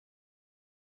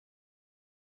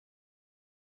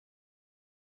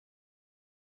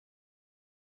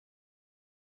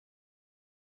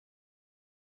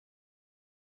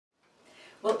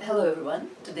Well, hello everyone.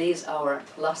 Today is our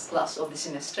last class of the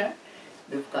semester.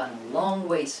 We've gone a long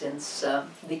way since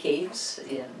the caves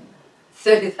in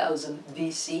 30,000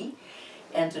 BC,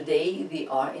 and today we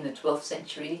are in the 12th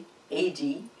century AD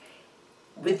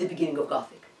with the beginning of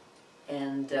Gothic.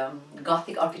 And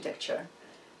Gothic architecture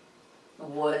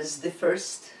was the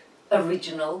first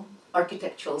original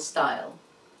architectural style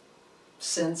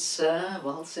since,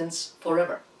 since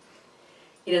forever.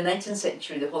 In the 19th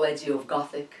century, the whole idea of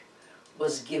Gothic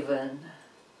was given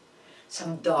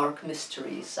some dark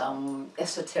mystery, some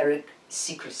esoteric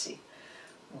secrecy.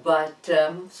 But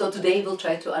so today we'll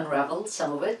try to unravel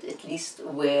some of it, at least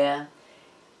where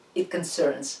it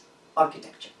concerns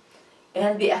architecture.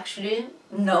 And we actually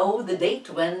know the date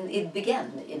when it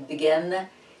began. It began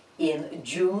in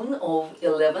June of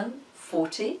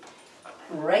 1140,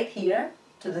 right here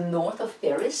to the north of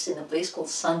Paris, in a place called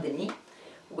Saint-Denis,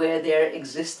 where there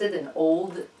existed an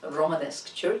old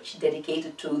Romanesque church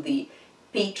dedicated to the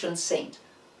patron saint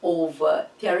of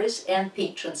Paris and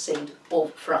patron saint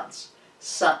of France,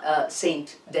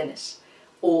 Saint Denis,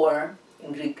 or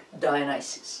in Greek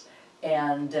Dionysus.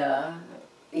 And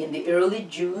in the early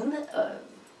June,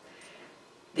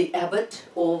 the abbot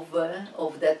of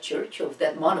that church, of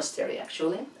that monastery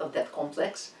actually, of that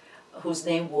complex, whose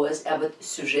name was Abbot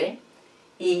Suger,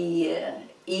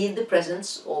 in the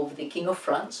presence of the King of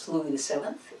France, Louis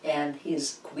VII, and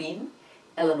his queen,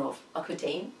 Eleanor of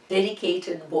Aquitaine,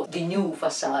 dedicated both the new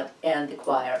facade and the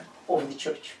choir of the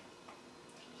church.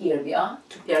 Here we are,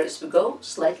 to Paris we go,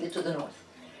 slightly to the north.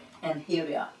 And here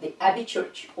we are, the Abbey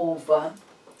Church of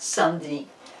Saint-Denis.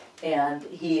 And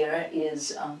here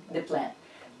is the plan.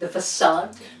 The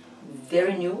facade,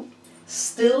 very new,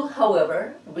 still,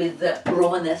 however, with the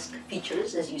Romanesque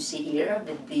features, as you see here,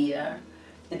 with the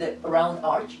round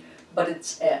arch, but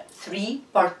it's a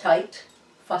three-partite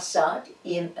facade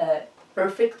in a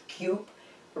perfect cube,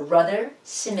 rather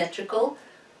symmetrical.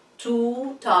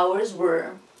 Two towers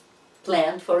were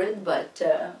planned for it, but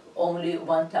only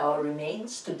one tower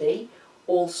remains today,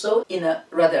 also in a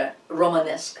rather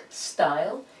Romanesque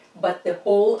style, but the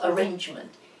whole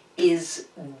arrangement is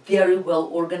very well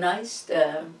organized,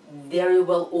 very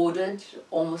well ordered,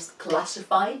 almost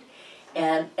classified,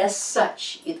 and as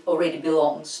such it already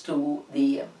belongs to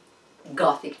the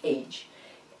Gothic age.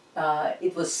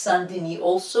 It was Saint-Denis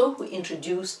also who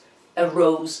introduced a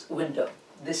rose window.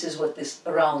 This is what this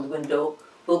round window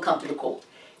will come to be called,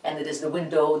 and it is the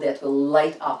window that will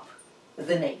light up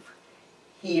the nave.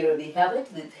 Here we have it.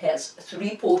 It has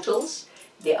three portals.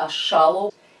 They are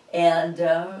shallow, and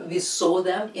we saw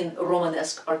them in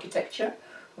Romanesque architecture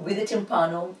with the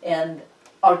tympanum and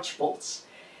archbolts.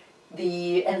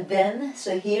 And then,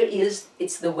 so here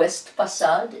it's the west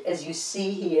facade, as you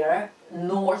see here.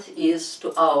 North is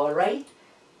to our right,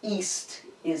 east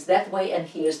is that way, and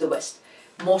here's the west.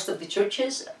 Most of the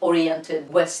churches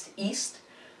oriented west-east,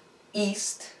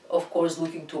 east, of course,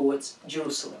 looking towards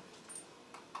Jerusalem.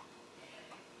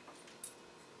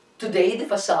 Today the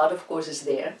facade, of course, is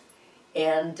there,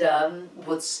 and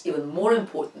what's even more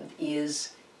important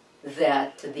is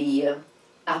that the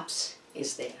apse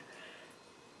is there.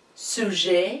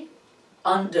 Suger,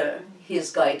 under his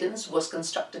guidance, was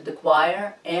constructed the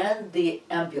choir and the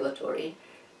ambulatory.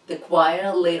 The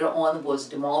choir later on was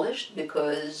demolished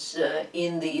because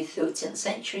in the 13th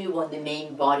century, when the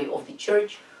main body of the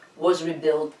church was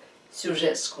rebuilt,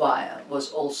 Suger's choir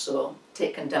was also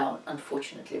taken down,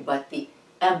 unfortunately, but the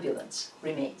ambulance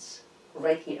remains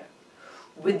right here,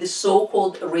 with the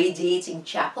so-called radiating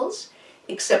chapels,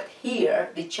 except here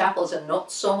the chapels are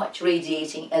not so much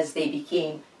radiating as they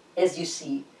became, as you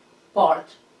see,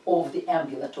 part of the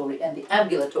ambulatory, and the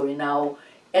ambulatory now,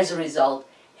 as a result,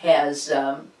 has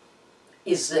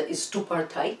is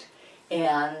two-partite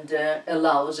and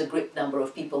allows a great number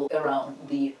of people around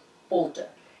the altar.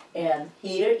 And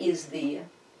here is the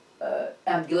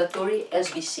ambulatory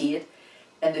as we see it,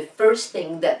 and the first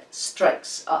thing that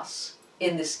strikes us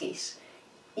in this case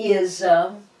is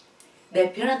the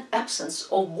apparent absence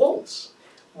of walls.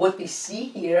 What we see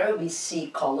here, we see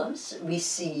columns, we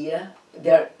see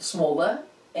they're smaller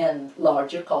and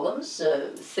larger columns,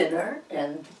 thinner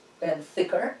and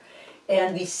thicker,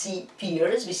 and we see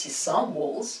piers, we see some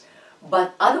walls,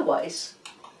 but otherwise,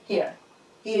 here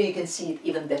you can see it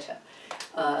even better.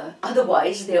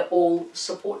 Otherwise, they're all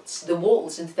supports. The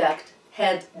walls, in fact,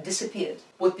 had disappeared.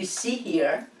 What we see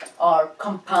here are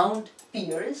compound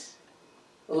piers,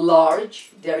 large,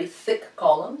 very thick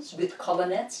columns with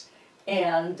colonnettes,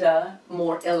 and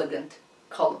more elegant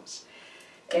columns.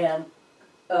 And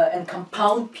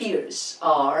compound piers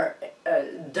are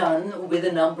done with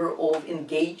a number of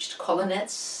engaged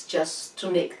colonnettes just to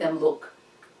make them look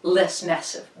less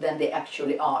massive than they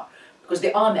actually are, because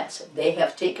they are massive. They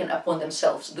have taken upon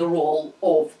themselves the role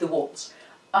of the walls.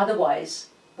 Otherwise,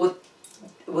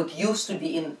 what used to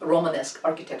be in Romanesque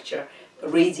architecture,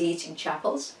 radiating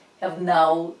chapels, have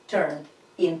now turned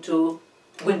into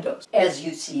windows, as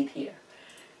you see it here.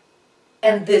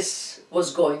 And this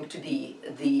was going to be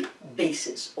the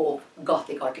basis of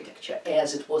Gothic architecture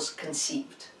as it was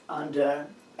conceived under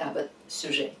Abbot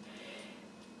Suger.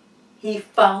 He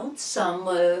found some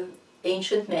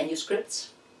ancient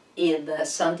manuscripts in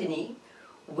Saint-Denis,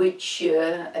 which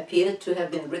appeared to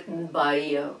have been written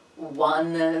by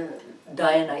one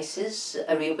Dionysius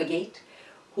Areopagite,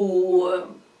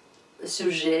 who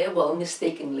Suger, well,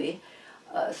 mistakenly,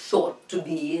 thought to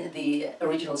be the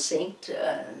original saint,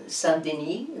 Saint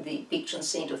Denis, the patron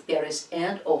saint of Paris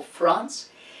and of France.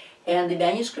 And the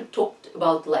manuscript talked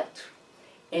about light,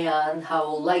 and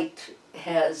how light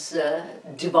has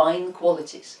divine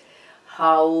qualities,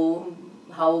 how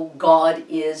God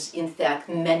is in fact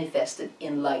manifested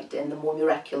in light, and the more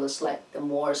miraculous light, the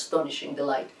more astonishing the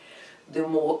light,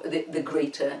 the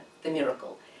greater the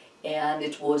miracle. And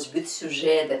it was with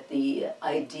Suger that the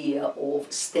idea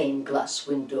of stained glass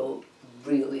window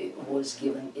really was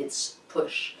given its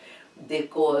push,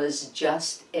 because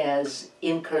just as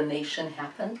incarnation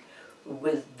happened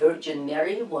with Virgin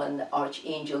Mary when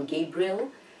Archangel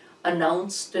Gabriel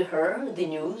announced to her the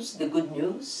news, the good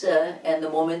news, and the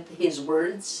moment his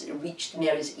words reached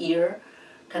Mary's ear,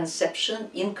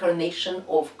 conception, incarnation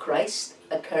of Christ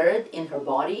occurred in her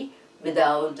body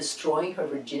without destroying her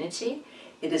virginity.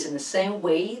 It is in the same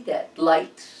way that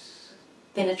light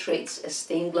penetrates a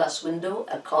stained glass window,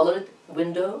 a colored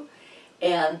window,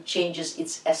 and changes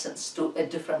its essence to a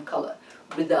different color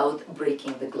without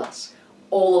breaking the glass.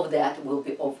 All of that will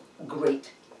be of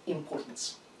great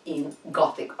importance in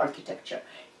Gothic architecture,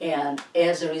 and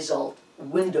as a result,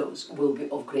 windows will be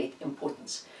of great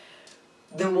importance.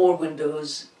 The more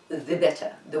windows, the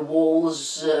better. The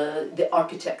walls, the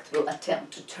architect will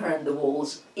attempt to turn the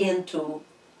walls into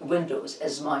windows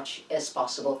as much as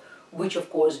possible, which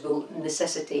of course will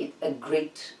necessitate a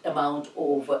great amount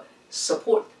of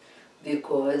support,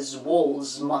 because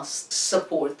walls must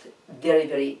support very,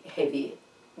 very heavy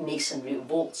masonry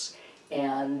walls,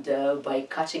 and by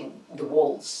cutting the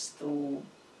walls to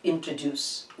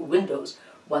introduce windows,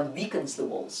 one weakens the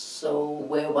walls. So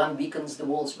where one weakens the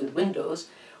walls with windows,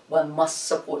 one must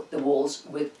support the walls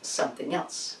with something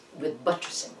else, with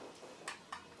buttressing.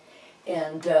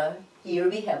 And here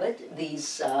we have it.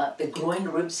 These the groin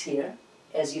ribs here,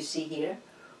 as you see here,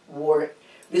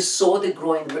 we saw the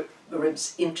groin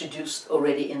ribs introduced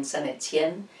already in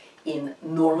Saint-Étienne, in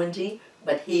Normandy,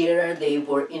 but here they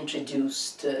were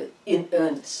introduced in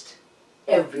earnest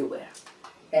everywhere.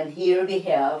 And here we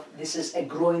have, this is a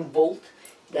groin bolt,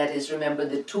 that is, remember,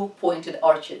 the two pointed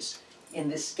arches in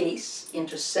this case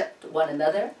intersect one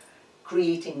another,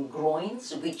 creating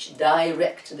groins which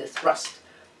direct the thrust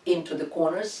into the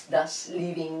corners, thus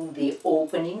leaving the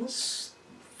openings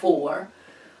for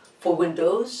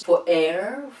windows, for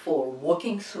air, for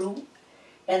walking through.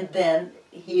 And then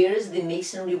here's the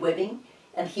masonry webbing,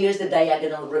 and here's the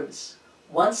diagonal ribs.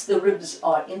 Once the ribs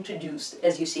are introduced,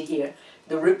 as you see here,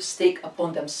 the ribs take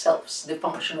upon themselves the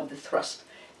function of the thrust,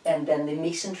 and then the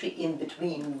masonry in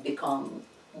between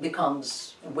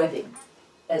becomes webbing,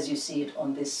 as you see it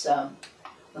on this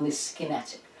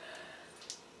schematic.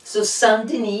 So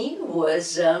Saint-Denis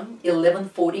was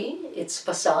 1140, its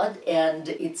facade and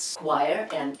its choir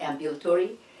and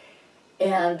ambulatory.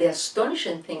 And the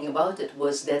astonishing thing about it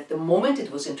was that the moment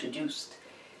it was introduced,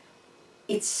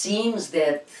 it seems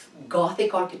that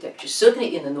Gothic architecture,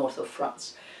 certainly in the north of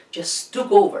France, just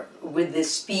took over with the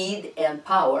speed and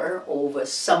power of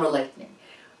summer lightning.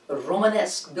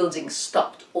 Romanesque buildings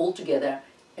stopped altogether,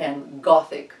 and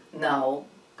Gothic now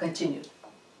continued.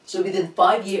 So within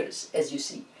 5 years, as you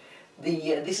see,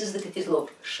 this is the Cathedral of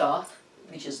Chartres,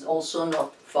 which is also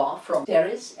not far from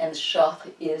Paris, and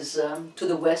Chartres is to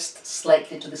the west,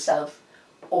 slightly to the south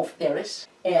of Paris.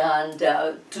 And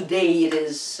today it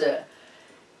is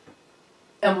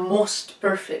a most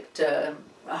perfect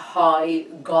high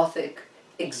Gothic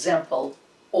example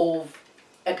of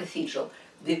a cathedral,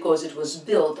 because it was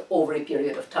built over a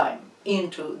period of time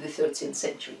into the 13th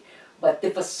century. But the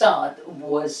facade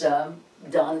was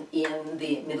done in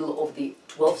the middle of the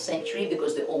 12th century,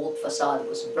 because the old facade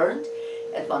was burnt.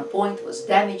 At one point was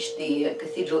damaged. The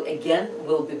cathedral again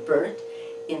will be burnt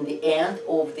in the end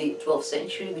of the 12th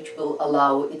century, which will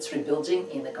allow its rebuilding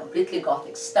in a completely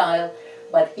Gothic style.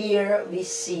 But here we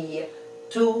see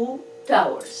two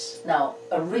towers. Now,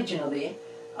 originally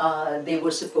they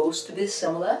were supposed to be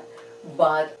similar,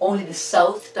 but only the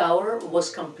south tower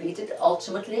was completed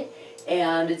ultimately,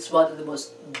 and it's one of the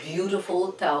most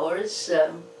beautiful towers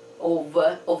of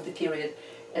the period.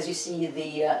 As you see,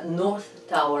 the north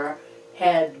tower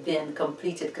had been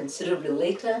completed considerably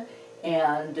later,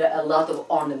 and a lot of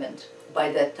ornament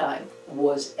by that time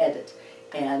was added.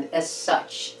 And as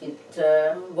such, it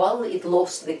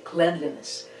lost the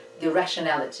cleanliness, the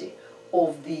rationality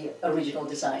of the original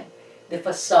design. The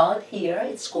facade here,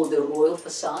 it's called the royal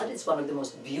facade. It's one of the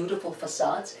most beautiful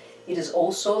facades. It is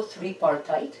also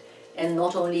three-partite, and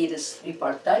not only it is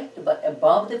three-partite, but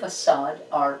above the facade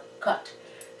are cut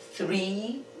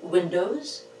 3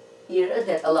 windows here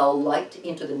that allow light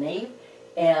into the nave,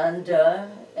 and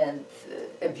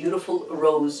a beautiful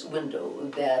rose window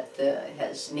that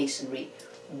has masonry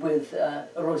with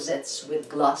rosettes, with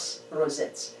glass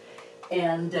rosettes.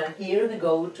 And here we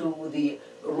go to the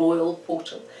royal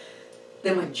portal.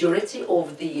 The majority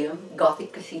of the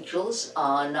Gothic cathedrals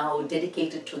are now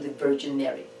dedicated to the Virgin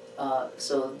Mary.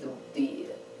 So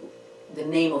the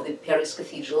name of the Paris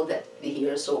cathedral that we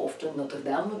hear so often, Notre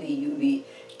Dame, we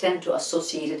tend to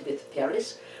associate it with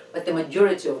Paris, but the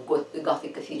majority of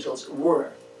Gothic cathedrals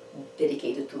were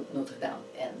dedicated to Notre Dame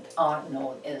and are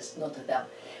known as Notre Dame.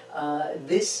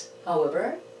 This,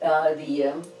 however,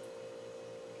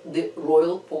 the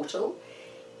royal portal,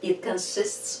 it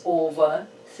consists of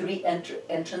 3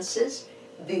 entrances.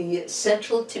 The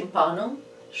central tympanum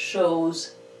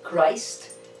shows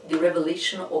Christ, the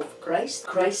revelation of Christ.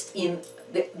 Christ in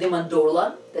the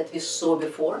mandorla that we saw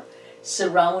before,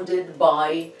 surrounded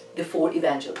by the 4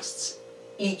 evangelists,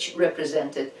 each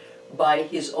represented by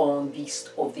his own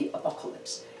beast of the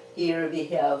apocalypse. Here we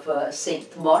have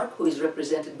Saint Mark, who is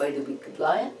represented by the wicked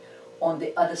lion. On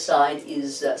the other side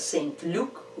is Saint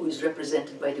Luke, who is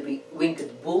represented by the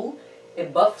winged bull.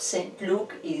 Above Saint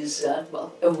Luke is a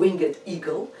winged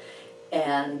eagle,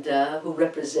 and who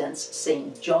represents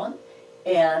Saint John.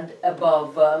 And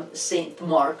above Saint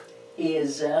Mark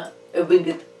is a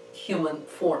winged human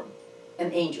form,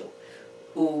 an angel,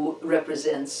 who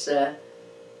represents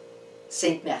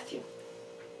Saint Matthew.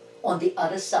 On the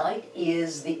other side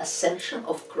is the Ascension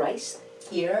of Christ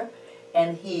here,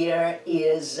 and here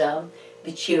is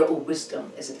the chair of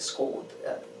wisdom, as it is called,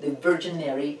 the Virgin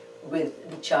Mary with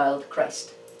the child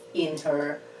Christ in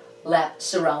her lap,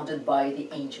 surrounded by the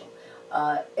angel.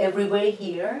 Everywhere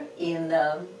here in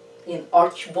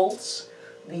archvolts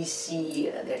we see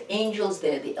they're angels,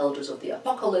 they're the elders of the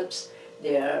apocalypse,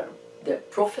 they're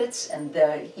prophets, and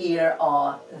here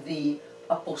are the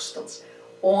apostles.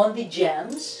 On the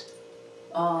jambs,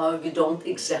 we don't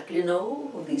exactly know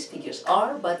who these figures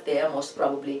are, but they are most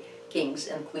probably kings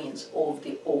and queens of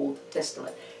the Old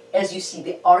Testament. As you see,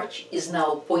 the arch is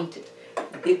now pointed,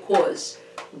 because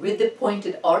with the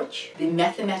pointed arch, the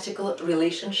mathematical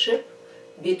relationship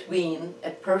between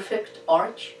a perfect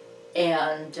arch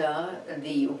and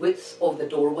the width of the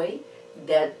doorway,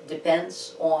 that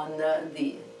depends on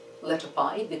the letter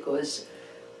pi, because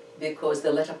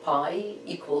the letter pi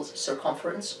equals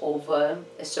circumference of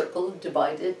a circle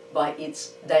divided by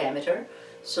its diameter.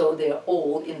 So they are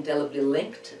all indelibly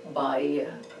linked by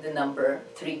the number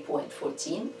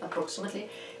 3.14 approximately.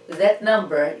 That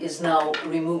number is now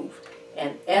removed,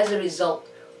 and as a result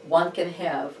one can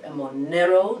have a more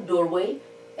narrow doorway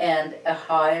and a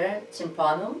higher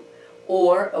tympanum,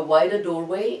 or a wider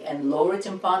doorway and lower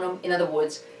tympanum. In other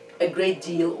words, a great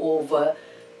deal of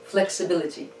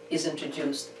flexibility is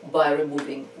introduced by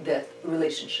removing that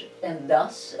relationship, and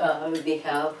thus we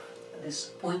have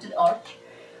this pointed arch.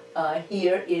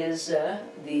 Here is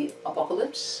the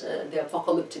apocalypse, the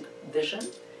apocalyptic vision,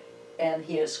 and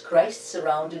here's Christ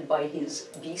surrounded by his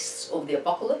beasts of the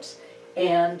apocalypse,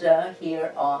 and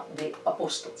here are the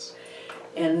apostles.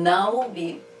 And now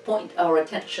we point our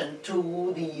attention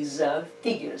to these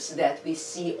figures that we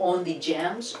see on the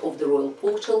jambs of the royal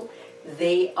portal.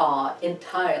 They are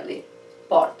entirely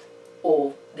part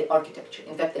of the architecture.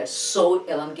 In fact, they are so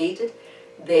elongated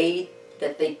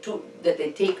that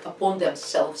they take upon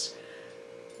themselves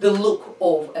the look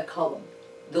of a column,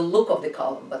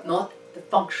 but not the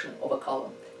function of a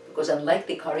column. Because unlike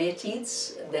the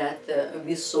caryatides that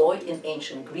we saw in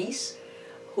ancient Greece,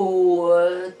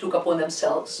 who took upon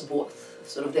themselves both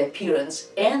sort of the appearance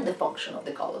and the function of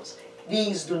the columns,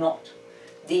 these do not.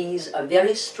 These are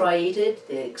very striated,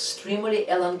 they're extremely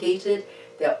elongated,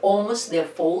 their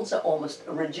folds are almost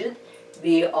rigid.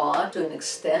 We are, to an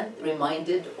extent,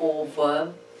 reminded of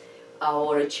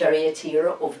our charioteer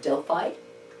of Delphi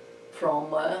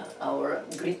from our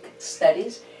Greek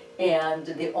studies, and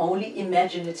the only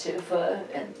imaginative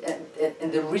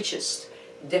and the richest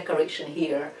decoration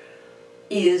here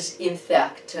is, in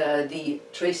fact, the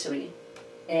tracery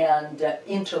and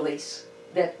interlace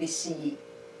that we see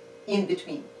in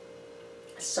between.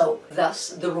 So thus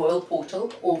the royal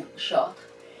portal of Chartres.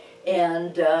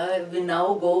 And we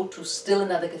now go to still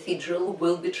another cathedral.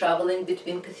 We'll be traveling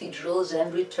between cathedrals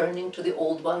and returning to the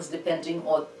old ones depending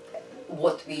on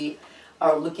what we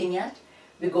are looking at.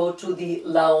 We go to the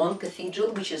Laon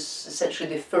Cathedral, which is essentially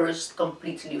the first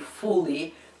completely,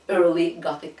 fully early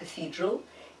Gothic cathedral.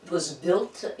 It was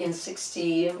built in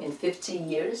 50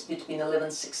 years, between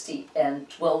 1160 and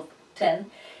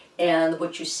 1210. And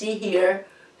what you see here,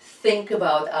 think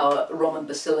about our Roman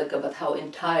Basilica, but how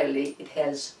entirely it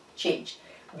has changed.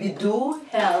 We do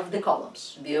have the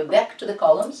columns. We are back to the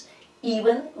columns,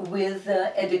 even with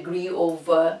a degree of,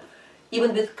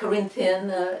 even with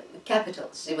Corinthian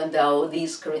capitals, even though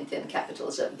these Corinthian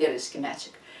capitals are very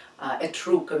schematic. A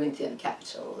true Corinthian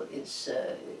capital is,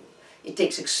 it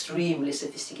takes extremely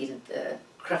sophisticated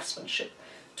craftsmanship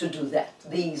to do that.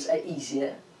 These are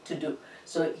easier to do.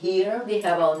 So here we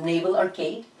have our naval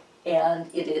arcade, and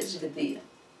it is with the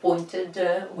pointed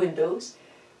windows.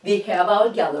 We have our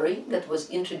gallery that was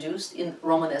introduced in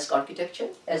Romanesque architecture,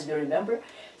 as we remember.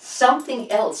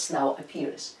 Something else now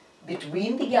appears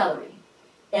between the gallery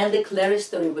and the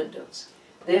clerestory windows.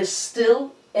 There's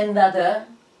still another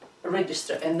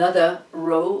register, another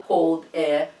row called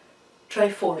a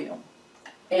triforium.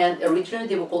 And originally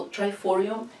they were called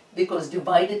triforium because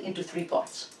divided into three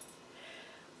parts.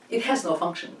 It has no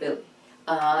function, really.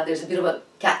 There's a bit of a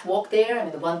catwalk there. I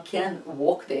mean, one can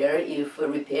walk there if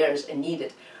repairs are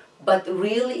needed. But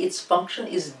really its function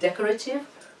is decorative,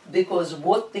 because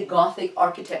what the Gothic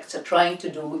architects are trying to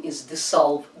do is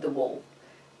dissolve the wall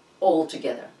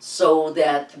altogether, so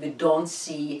that we don't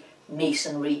see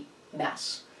masonry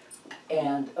mass,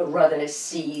 and rather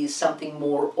see something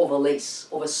more of a lace,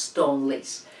 of a stone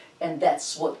lace. And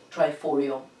that's what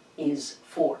triforium is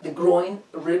for. The groin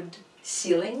ribbed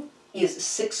ceiling is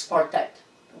 6-partite.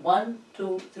 1,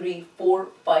 2, 3, 4,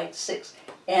 5, 6.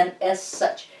 And as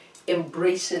such,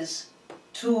 embraces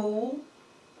 2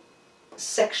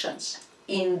 sections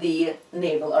in the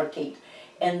naval arcade.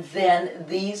 And then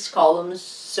these columns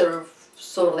serve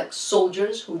sort of like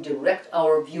soldiers who direct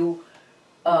our view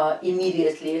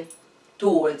immediately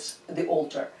towards the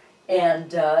altar.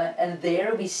 And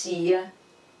there we see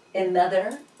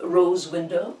another rose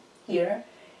window here,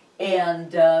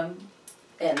 and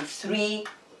 3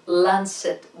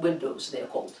 lancet windows, they're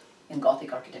called in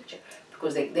Gothic architecture,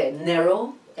 because they're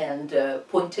narrow and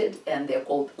pointed, and they're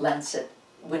called lancet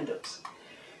windows.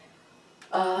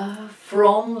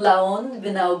 From Laon,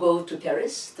 we now go to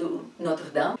Paris, to Notre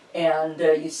Dame, and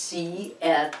you see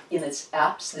in its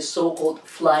apse the so-called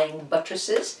flying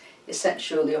buttresses,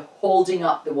 essentially holding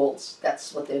up the walls.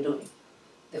 That's what they're doing,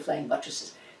 the flying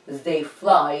buttresses. They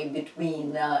fly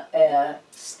between a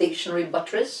stationary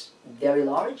buttress, very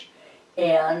large,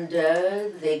 and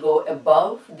they go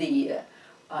above the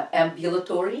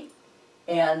ambulatory,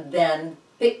 and then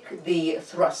pick the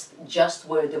thrust just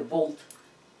where the bolt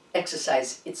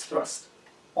exercise its thrust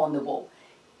on the wall.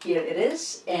 Here it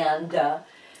is, and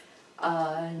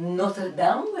Notre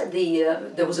Dame,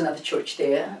 there was another church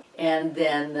there, and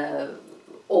then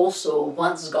also,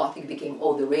 once Gothic became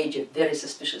all the rage, a very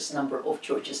suspicious number of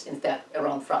churches, in fact,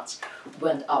 around France,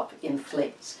 went up in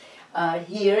flames.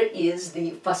 Here is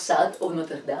the facade of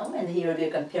Notre Dame, and here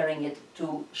we're comparing it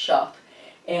to Chartres.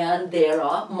 And there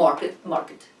are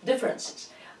marked differences.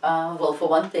 Well, for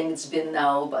one thing, it's been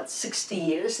now about 60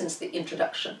 years since the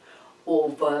introduction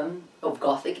of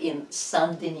Gothic in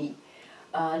Saint-Denis.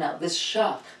 Now, with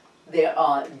Chartres, there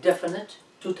are definite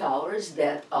 2 towers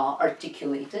that are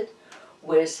articulated,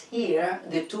 whereas here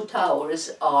the 2 towers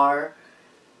are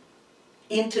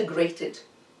integrated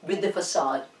with the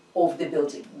facade of the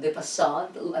building. The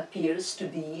facade appears to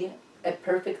be a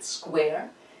perfect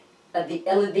square. The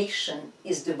elevation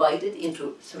is divided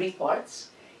into 3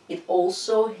 parts. It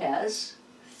also has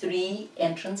 3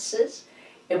 entrances.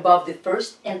 Above the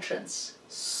first entrance,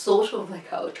 sort of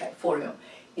like our triforium,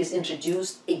 is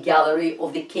introduced a gallery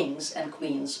of the kings and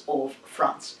queens of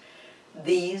France.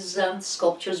 These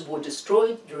sculptures were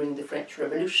destroyed during the French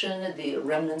Revolution. The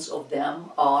remnants of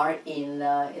them are in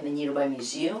the nearby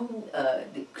museum,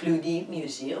 the Cluny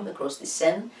Museum across the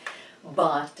Seine,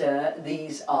 but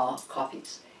these are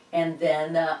copies. And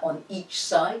then on each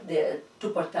side there are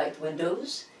 2-partite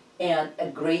windows and a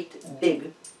great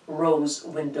big rose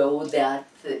window that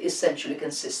essentially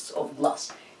consists of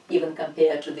glass, even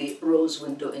compared to the rose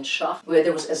window in Chartres, where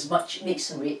there was as much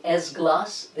masonry as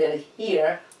glass. There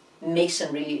here,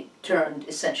 masonry turned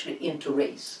essentially into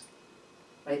rays,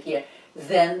 right here.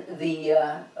 Then the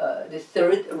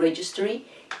 3rd registry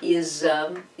is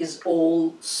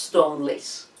all stone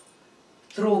lace,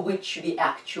 through which we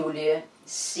actually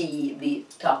see the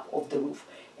top of the roof,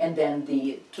 and then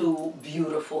the two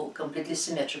beautiful, completely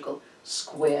symmetrical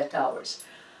square towers.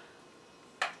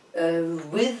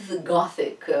 With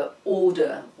Gothic,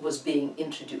 order was being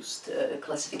introduced,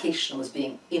 classification was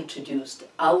being introduced.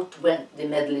 Out went the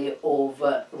medley of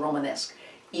Romanesque,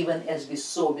 even as we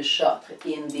saw the shot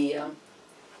in the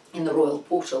royal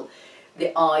portal.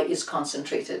 The eye is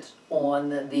concentrated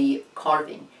on the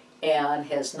carving and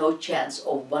has no chance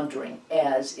of wandering,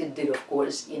 as it did, of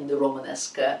course, in the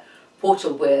Romanesque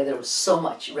portal, where there was so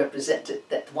much represented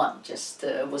that one just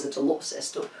was at a loss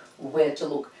as to where to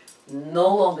look.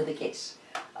 No longer the case.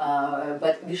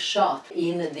 But we shot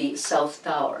in the South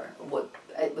Tower, what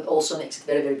also makes it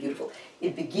very, very beautiful.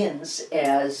 It begins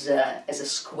as a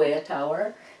square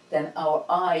tower, then our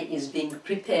eye is being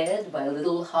prepared by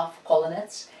little half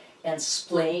colonnettes and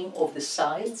splaying of the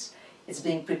sides. It's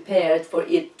being prepared for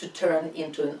it to turn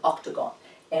into an octagon.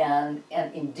 And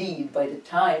indeed, by the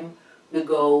time we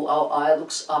go, our eye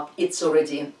looks up, it's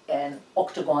already an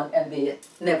octagon, and we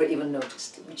never even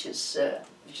noticed, which is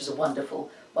a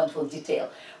wonderful, wonderful detail.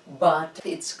 But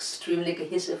it's extremely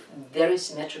cohesive, very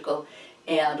symmetrical,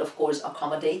 and of course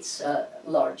accommodates a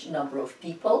large number of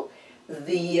people.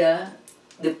 The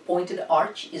pointed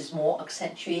arch is more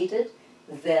accentuated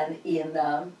than in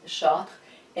Chartres,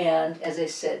 and as I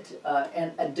said,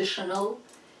 an additional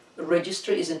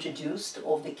register is introduced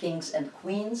of the kings and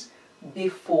queens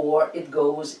before it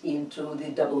goes into the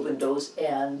double windows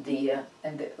and the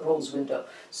rose window.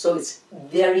 So it's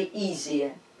very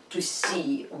easy to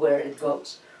see where it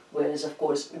goes. Whereas, of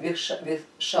course, with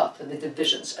Chartres, the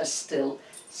divisions are still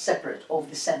separate of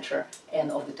the center and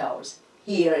of the towers.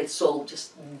 Here it's all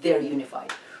just very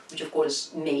unified, which of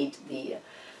course made the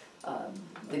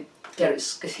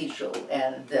Paris Cathedral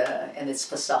and its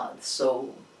facade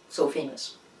so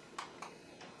famous.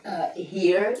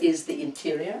 Here is the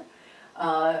interior.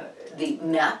 The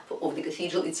map of the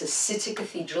cathedral. It's a city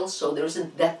cathedral, so there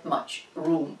isn't that much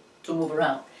room to move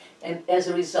around. And as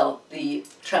a result, the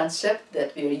transept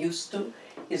that we are used to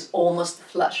is almost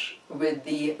flush with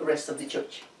the rest of the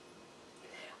church.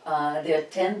 There are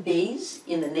 10 bays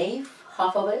in the nave,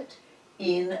 half of it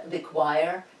in the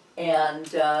choir,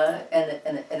 and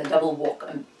a double walk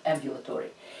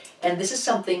ambulatory. And this is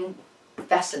something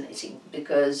fascinating,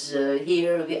 because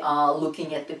here we are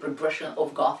looking at the progression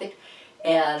of Gothic,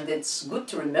 and it's good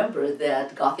to remember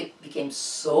that Gothic became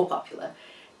so popular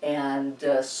and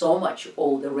so much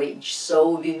all the rage.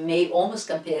 So we may almost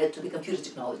compare it to the computer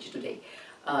technology today.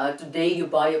 Today you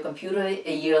buy your computer,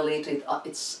 a year later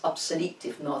it's obsolete,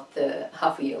 if not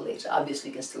half a year later. Obviously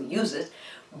you can still use it,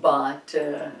 but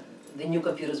the new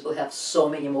computers will have so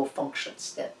many more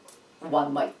functions that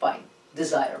one might find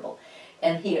desirable.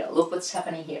 And here, look what's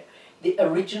happening here. The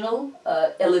original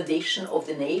elevation of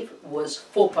the nave was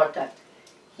four-partite.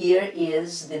 Here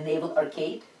is the naval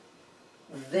arcade.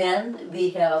 Then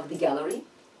we have the gallery.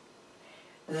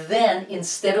 Then,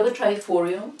 instead of a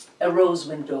triforium, a rose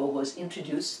window was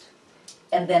introduced,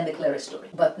 and then the clerestory.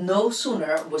 But no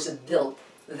sooner was it built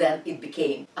than it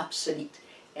became obsolete.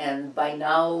 And by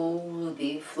now,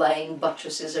 the flying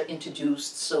buttresses are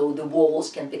introduced, so the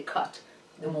walls can be cut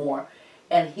the more.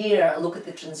 And here, look at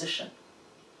the transition.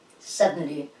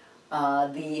 Suddenly,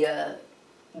 the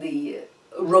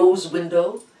rose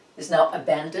window is now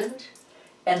abandoned,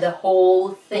 and the whole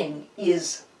thing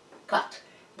is cut.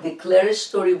 The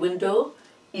clerestory window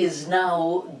is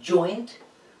now joined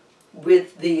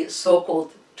with the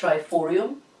so-called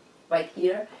triforium right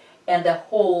here, and the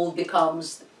whole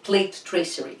becomes plate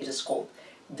tracery, it is called,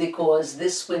 because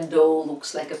this window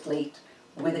looks like a plate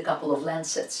with a couple of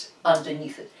lancets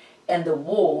underneath it, and the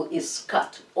wall is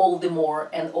cut all the more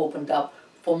and opened up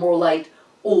for more light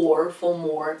or for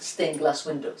more stained glass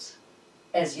windows,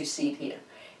 as you see it here.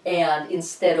 And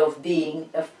instead of being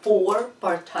a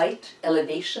four-partite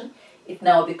elevation, it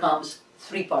now becomes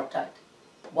three-partite.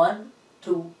 1,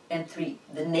 2, and 3.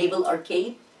 The naval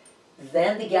arcade,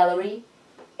 then the gallery,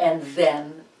 and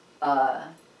then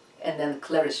the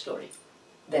clerestory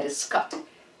that is cut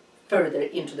further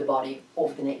into the body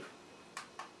of the nave.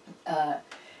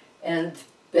 And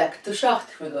back to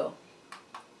Chartres we go.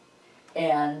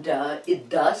 And it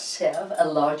does have a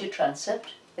larger transept,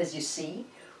 as you see,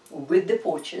 with the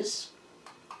porches.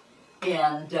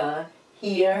 And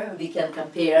here we can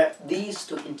compare these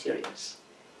two interiors.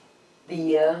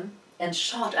 And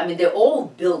Chartres, I mean, they're all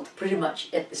built pretty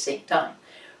much at the same time.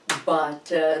 But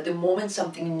the moment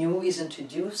something new is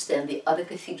introduced and the other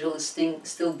cathedral is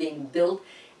still being built,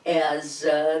 as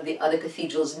the other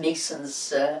cathedral's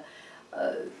masons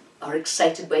are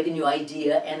excited by the new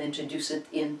idea and introduce it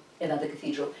in another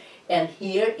cathedral. And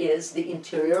here is the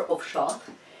interior of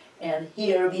Chartres. And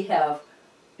here we have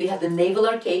the naval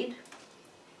arcade.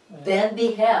 Then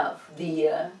we have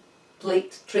the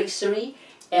plate tracery,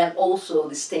 and also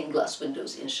the stained glass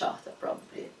windows in Chartres,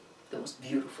 probably the most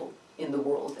beautiful in the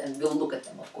world, and we'll look at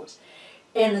them, of course.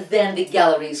 And then the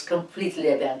gallery is completely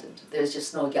abandoned. There's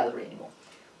just no gallery anymore.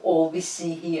 All we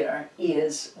see here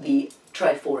is the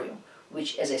triforium,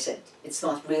 which, as I said, it's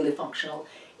not really functional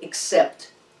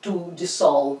except to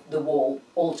dissolve the wall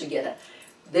altogether.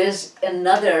 There's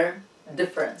another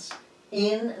difference.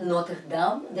 In Notre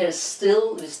Dame, we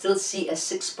still see a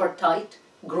six-partite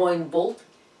groin vault.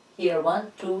 Here,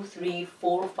 1, 2, 3,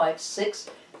 4, 5, 6,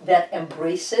 that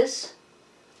embraces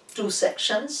two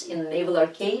sections in the naval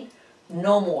arcade.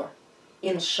 No more.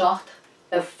 In Chartres,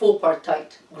 a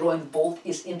four-partite groin vault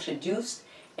is introduced,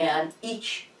 and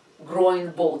each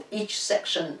groin vault, each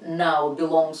section now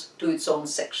belongs to its own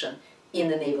section in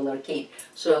the naval arcade.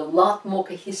 So a lot more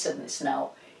cohesiveness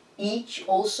now. Each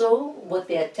also, what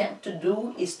they attempt to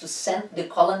do is to send the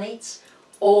colonnades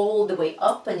all the way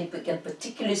up, and you can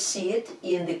particularly see it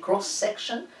in the cross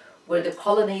section where the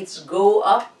colonnades go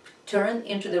up, turn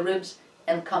into the ribs,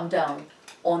 and come down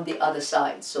on the other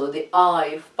side. So the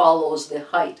eye follows the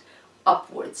height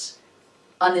upwards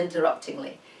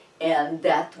uninterruptingly. And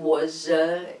that was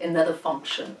another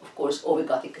function, of course, of a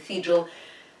Gothic cathedral,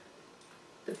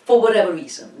 for whatever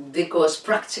reason, because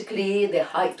practically the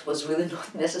height was really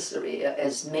not necessary,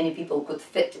 as many people could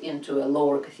fit into a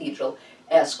lower cathedral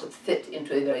as could fit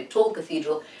into a very tall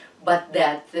cathedral, but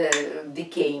that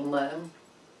became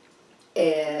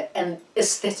an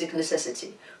aesthetic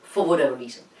necessity for whatever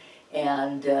reason.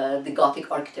 And the Gothic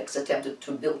architects attempted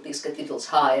to build these cathedrals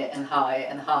higher and higher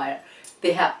and higher,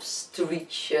 perhaps to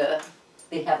reach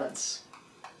the heavens.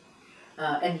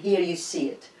 And here you see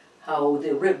it, how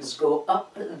the ribs go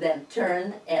up, then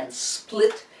turn and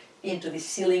split into the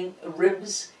ceiling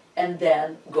ribs, and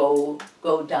then go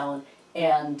down.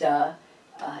 And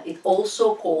it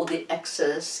also called the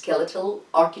exoskeletal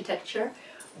architecture,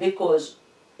 because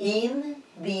in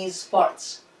these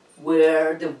parts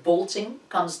where the vaulting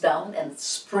comes down and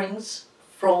springs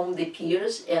from the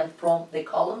piers and from the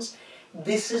columns,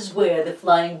 this is where the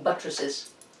flying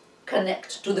buttresses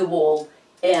connect to the wall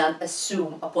and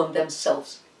assume upon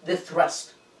themselves the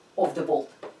thrust of the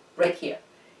vault, right here.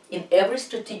 In every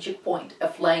strategic point, a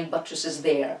flying buttress is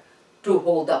there to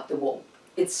hold up the wall.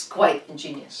 It's quite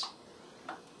ingenious.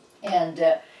 And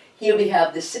here we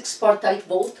have the six-partite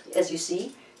vault, as you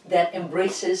see, that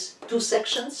embraces two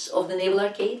sections of the naval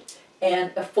arcade,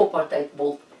 and a four-partite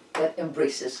vault that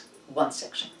embraces one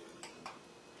section.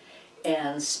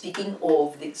 And speaking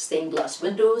of the stained glass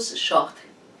windows, Chartres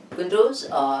windows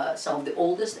are some of the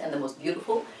oldest and the most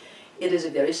beautiful. It is a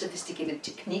very sophisticated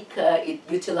technique. It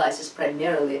utilizes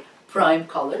primarily prime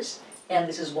colors, and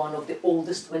this is one of the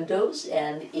oldest windows,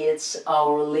 and it's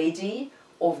Our Lady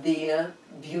of the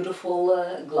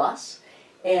beautiful glass.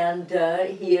 And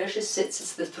here she sits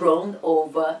as the throne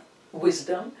of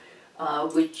wisdom,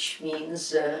 which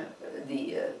means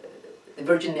the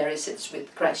Virgin Mary sits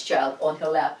with Christ child on her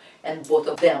lap, and both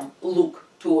of them look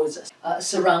towards us,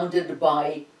 surrounded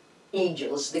by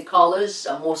angels. The colors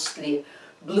are mostly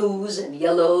blues and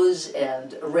yellows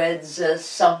and reds,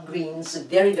 some greens,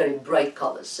 very, very bright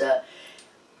colors.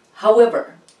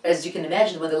 However, as you can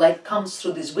imagine, when the light comes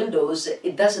through these windows,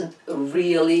 it doesn't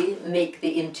really make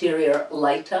the interior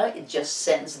lighter, it just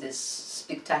sends this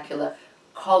spectacular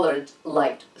colored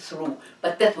light through.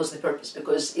 But that was the purpose,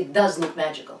 because it does look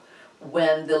magical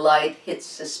when the light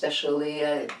hits, especially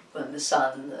when the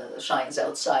sun shines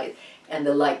outside and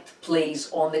the light plays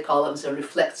on the columns and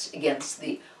reflects against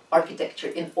the architecture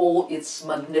in all its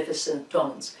magnificent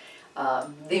tones.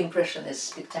 The impression is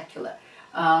spectacular.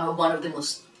 One of the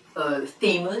most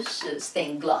famous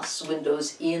stained glass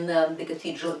windows in the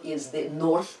cathedral is the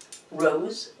North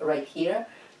Rose, right here,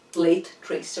 plate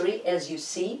tracery, as you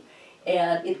see,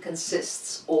 and it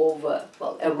consists of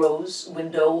well, a rose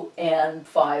window and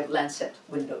 5 lancet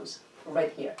windows,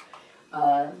 right here.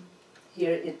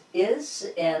 Here it is,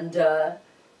 and there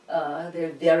are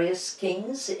various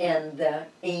kings and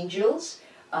angels.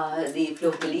 The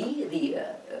fleur-de-lis,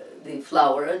 the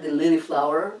flower, the lily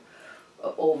flower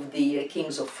of the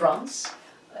kings of France,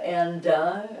 and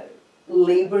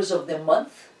labors of the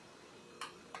month.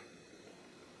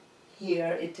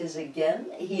 Here it is again.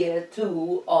 Here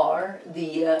too are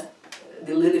the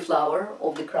lily flower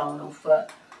of the crown of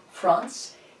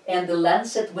France, and the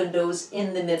lancet windows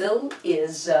in the middle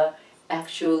is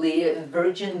actually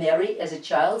Virgin Mary as a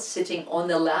child sitting on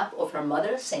the lap of her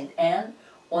mother, Saint Anne.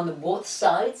 On both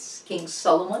sides, King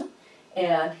Solomon,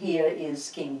 and here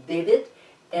is King David.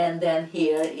 And then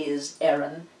here is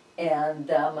Aaron and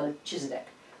Melchizedek,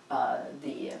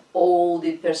 all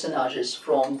the personages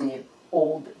from the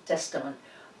Old Testament.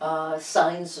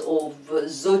 Signs of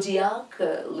zodiac,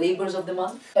 labors of the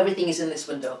month, everything is in this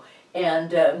window.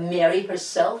 And Mary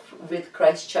herself with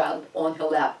Christ child on her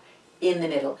lap in the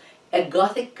middle. A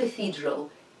Gothic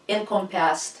cathedral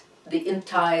encompassed the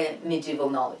entire medieval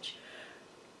knowledge.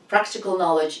 Practical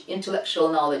knowledge, intellectual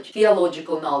knowledge,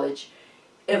 theological knowledge,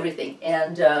 everything.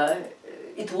 And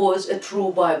it was a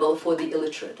true Bible for the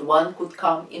illiterate. One could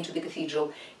come into the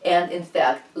cathedral and in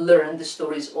fact learn the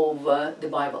stories of the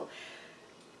Bible.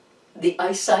 The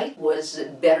eyesight was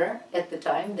better at the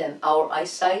time than our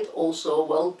eyesight. Also,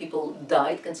 well, people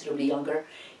died considerably younger,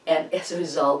 and as a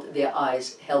result their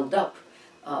eyes held up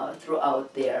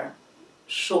throughout their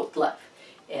short life.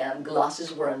 And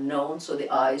glasses were unknown, so the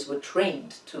eyes were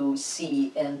trained to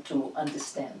see and to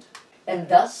understand. And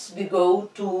thus we go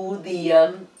to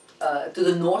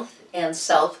the north and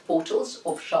south portals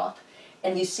of Chartres,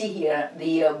 and you see here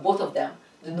both of them,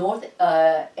 the north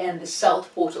and the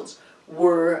south portals,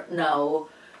 were now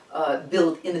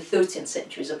built in the 13th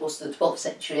century as opposed to the 12th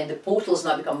century, and the portals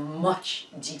now become much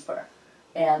deeper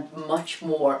and much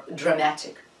more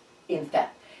dramatic, in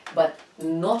fact. But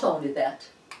not only that,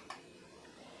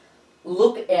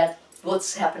 look at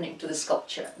what's happening to the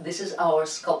sculpture. This is our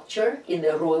sculpture in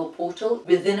the royal portal.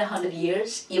 Within 100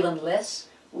 years, even less,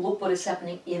 look what is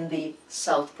happening in the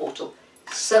south portal.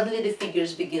 Suddenly the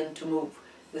figures begin to move.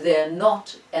 They're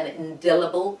not an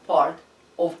indelible part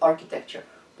of architecture.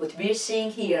 What we're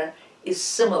seeing here is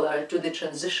similar to the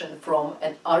transition from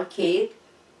an archaic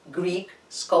Greek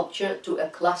sculpture to a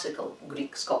classical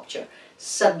Greek sculpture.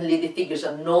 Suddenly the figures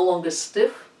are no longer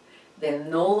stiff, they're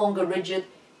no longer rigid,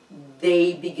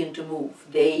 they begin to move,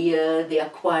 they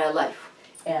acquire life.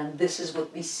 And this is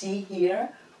what we see here,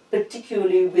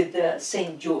 particularly with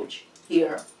St. George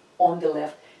here on the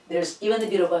left. There's even a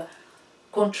bit of a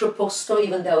contrapposto,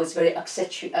 even though it's very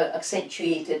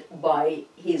accentuated by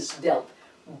his belt,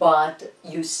 but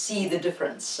you see the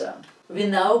difference. We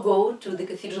now go to the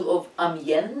Cathedral of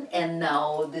Amiens, and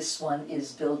now this one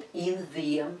is built in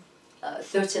the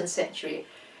 13th century,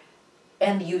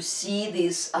 and you see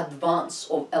this advance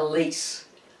of a lace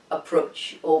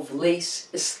approach, of lace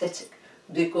aesthetic,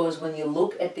 because when you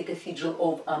look at the Cathedral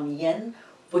of Amiens,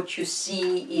 what you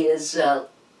see is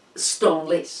stone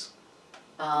lace.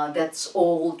 That's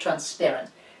all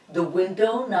transparent. The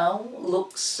window now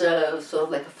looks sort of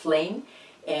like a flame,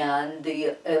 and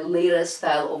the later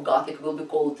style of Gothic will be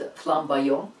called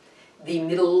flamboyant. The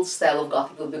middle style of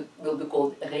Gothic will be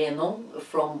called rayonnant,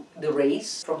 from the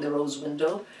rays, from the rose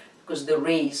window, because the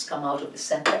rays come out of the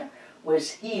center, whereas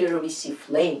here we see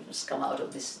flames come out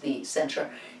of the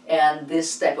center, and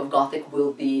this type of Gothic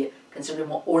will be considered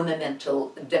more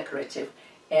ornamental, decorative.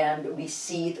 And we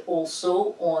see it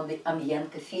also on the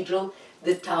Amiens Cathedral.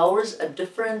 The towers are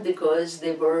different because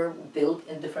they were built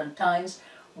in different times,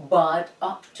 but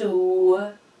up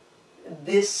to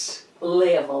this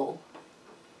level,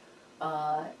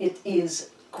 it is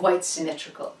quite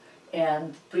symmetrical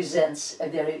and presents a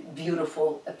very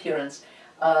beautiful appearance.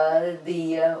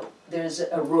 There's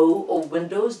a row of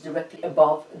windows directly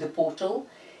above the portal,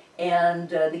 and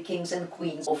the kings and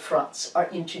queens of France are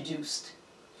introduced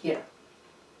here.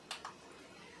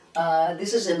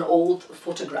 This is an old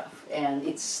photograph, and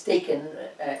it's taken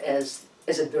as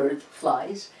a bird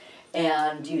flies,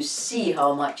 and you see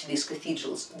how much these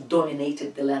cathedrals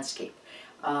dominated the landscape.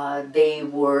 They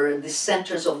were the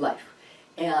centers of life,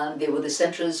 and they were the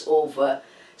centers of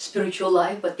spiritual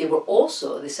life, but they were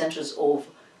also the centers of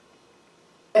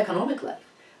economic life.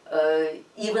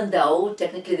 Even though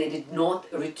technically they did not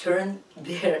return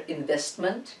their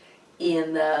investment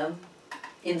in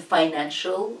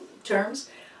financial terms,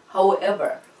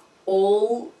 however,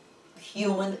 all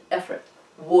human effort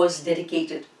was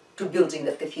dedicated to building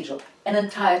that cathedral. An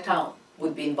entire town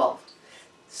would be involved.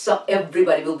 So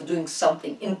everybody will be doing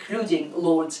something, including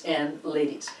lords and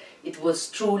ladies. It was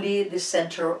truly the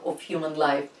center of human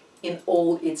life in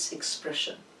all its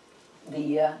expression,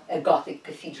 the Gothic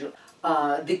cathedral.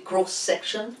 The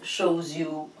cross-section shows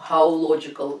you how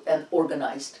logical and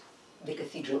organized the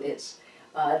cathedral is.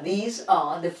 These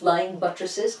are the flying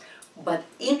buttresses, but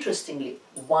interestingly,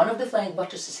 one of the flying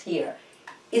buttresses here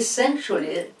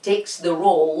essentially takes the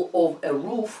role of a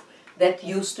roof that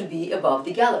used to be above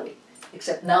the gallery.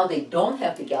 Except now they don't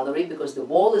have the gallery because the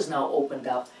wall is now opened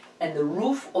up, and the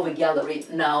roof of a gallery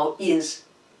now is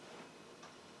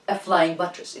a flying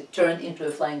buttress. It turned into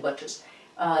a flying buttress.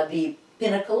 The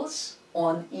pinnacles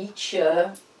on each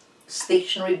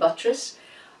stationary buttress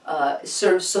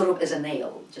serve sort of as a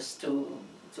nail, just to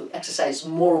to exercise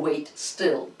more weight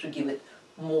still to give it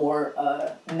more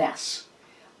mass.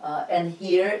 And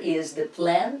here is the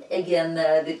plan. Again,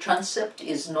 the transept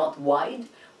is not wide,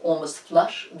 almost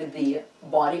flush with the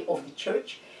body of the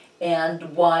church.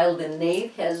 And while the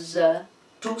nave has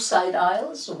two side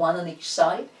aisles, one on each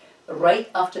side, right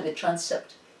after the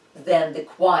transept, then the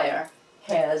choir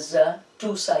has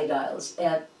two side aisles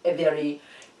and a very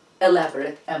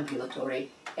elaborate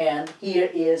ambulatory. And here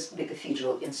is the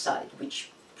cathedral inside, which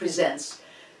presents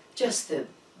just a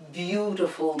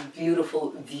beautiful,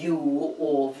 beautiful view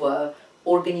of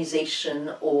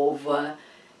organization, of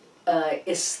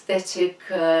aesthetic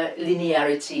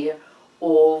linearity,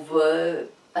 of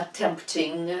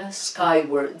attempting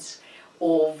skywards,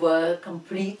 of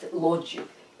complete logic.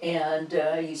 And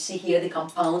you see here the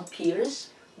compound piers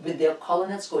with their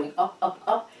colonnades going up, up,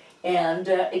 up. And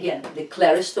again, the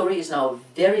clerestory is now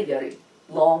very, very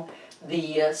long.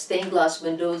 The stained glass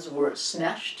windows were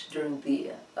smashed during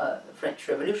the French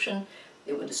Revolution.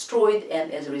 They were destroyed,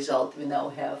 and as a result, we now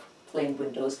have plain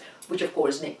windows, which of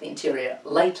course make the interior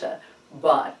lighter,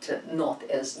 but not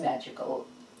as magical.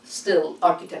 Still,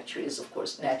 architecture is of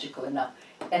course magical enough.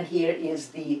 And here is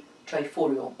the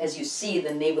triforium. As you see,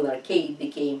 the naval arcade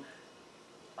became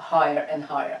higher and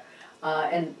higher.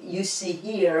 And you see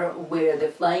here where the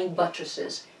flying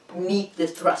buttresses meet the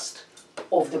thrust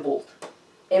of the vault.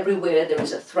 Everywhere there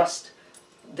is a thrust,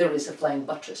 there is a flying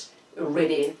buttress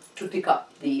ready to pick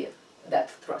up that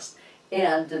thrust.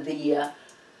 And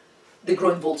the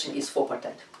groin vaulting is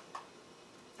four-partite.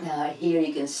 Here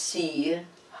you can see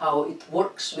how it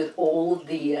works with all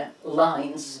the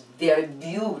lines very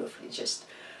beautifully, just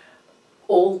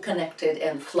all connected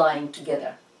and flying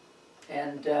together.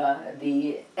 And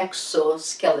the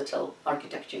exoskeletal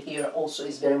architecture here also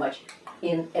is very much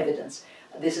in evidence.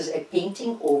 This is a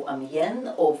painting of Amiens,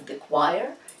 of the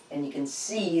choir, and you can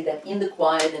see that in the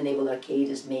choir the naval arcade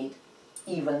is made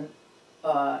even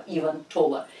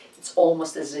taller. It's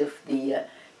almost as if the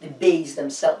bays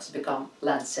themselves become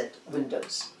lancet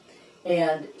windows.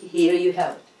 And here you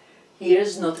have it.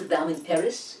 Here's Notre Dame in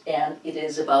Paris, and it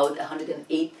is about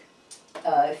 108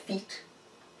 feet.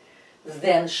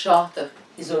 Then Chartres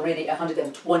is already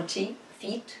 120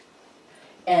 feet,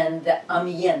 and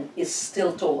Amiens is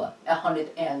still taller,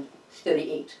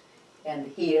 138. And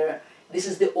here, this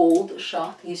is the old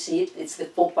Chartres, you see it, it's the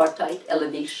four-partite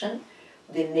elevation,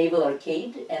 the naval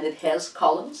arcade, and it has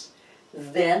columns.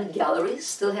 Then galleries,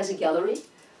 still has a gallery,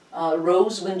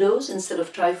 rose windows instead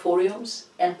of triforiums,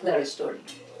 and clerestory.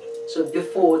 So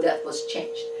before that was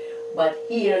changed. But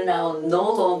here now no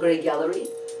longer a gallery.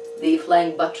 The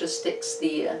flying buttress takes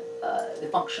the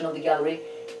function of the gallery,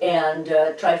 and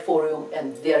triforium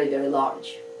and very, very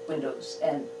large windows.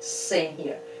 And same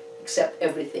here, except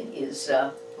everything is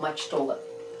much taller.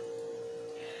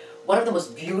 One of the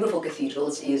most beautiful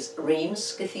cathedrals is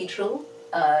Reims Cathedral,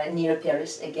 near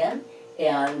Paris again,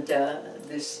 and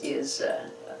this is a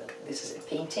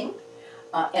painting.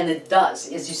 And it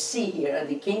does, as you see here,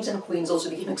 the kings and queens also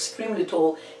became extremely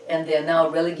tall, and they are now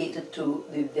relegated to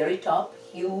the very top,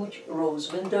 huge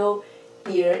rose window.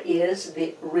 Here is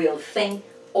the real thing,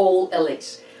 all a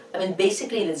lace. I mean,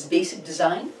 basically in its basic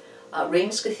design,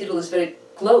 Reims Cathedral is very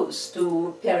close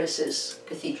to Paris's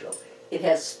cathedral. It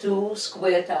has two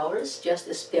square towers, just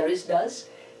as Paris does,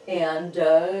 and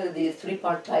the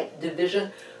three-partite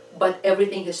division, but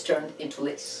everything has turned into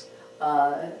lace.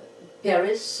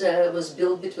 Paris was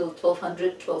built between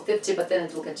 1200, 1250, but then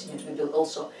it will continue to be built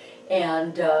also.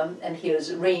 And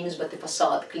here's Reims, but the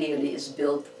facade clearly is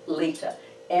built later,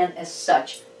 and as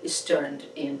such is turned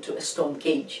into a stone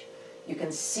cage. You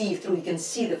can see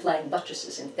the flying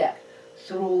buttresses, in fact,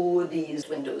 through these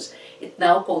windows. It's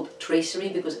now called tracery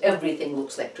because everything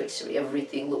looks like tracery.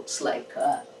 Everything looks like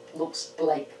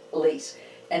lace,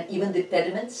 and even the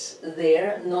pediments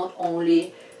there. Not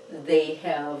only they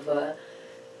have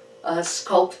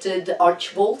sculpted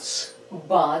archvolts,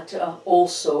 but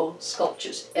also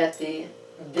sculptures at the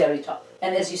very top.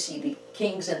 And as you see, the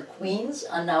kings and queens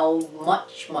are now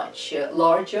much, much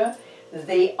larger.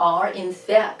 They are, in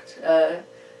fact,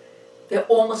 they're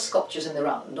almost sculptures in the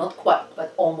round, not quite,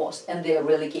 but almost, and they are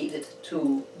relegated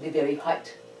to the very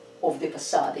height of the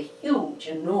facade, a huge,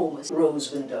 enormous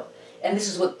rose window. And this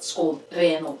is what's called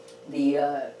Rénon,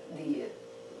 the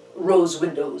rose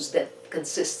windows that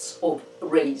consists of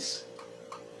rays.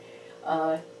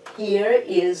 Here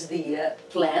is the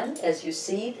plan, as you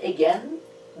see it again.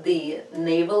 The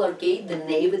naval arcade, the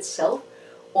nave itself,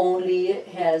 only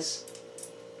has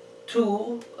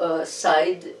two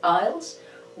side aisles,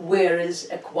 whereas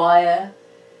a choir,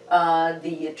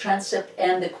 the transept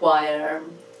and the choir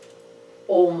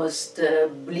almost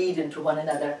bleed into one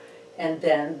another, and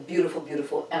then beautiful,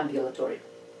 beautiful ambulatory.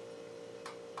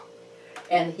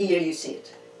 And here you see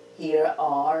it. Here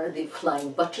are the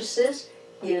flying buttresses.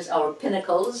 Here's our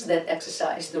pinnacles that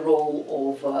exercise the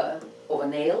role of a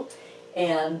nail.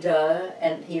 And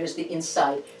here's the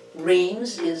inside.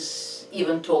 Reims is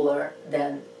even taller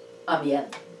than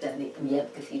Amiens, than the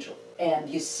Amiens Cathedral. And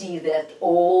you see that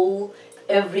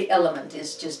every element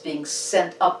is just being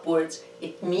sent upwards.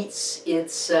 It meets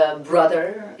its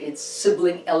brother, its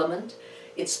sibling element,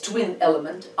 its twin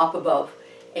element up above.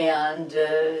 And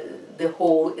the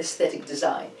whole aesthetic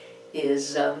design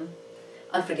is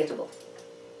unforgettable.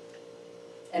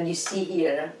 And you see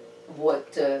here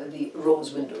what the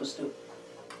rose windows do.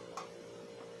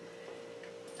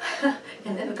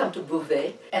 And then we come to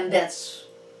Beauvais, and that's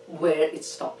where it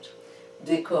stopped,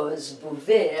 because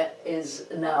Beauvais is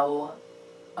now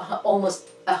almost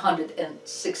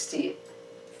 160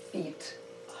 feet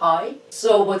high.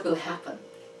 So what will happen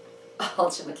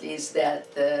ultimately is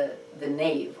that the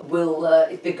nave will,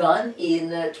 it began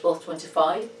in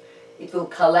 1225, it will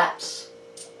collapse,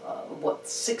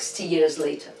 60 years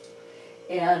later.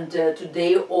 And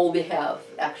today all we have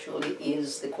actually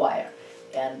is the choir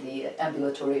and the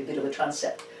ambulatory bit of a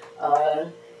transept.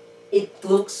 It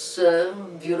looks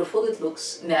beautiful, it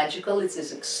looks magical, it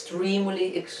is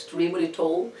extremely, extremely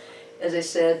tall, as I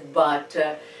said, but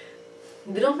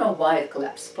we don't know why it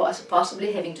collapsed,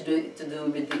 possibly having to do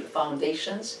with the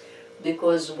foundations,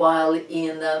 because while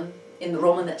in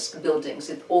Romanesque buildings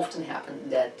it often happened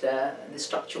that the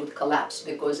structure would collapse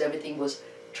because everything was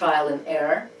trial and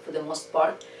error for the most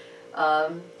part.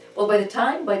 Well, by the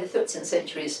 13th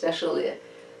century especially,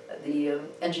 the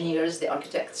engineers, the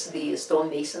architects, the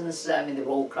stonemasons, I mean the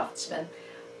were all craftsmen,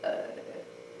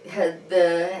 had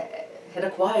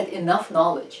acquired enough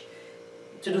knowledge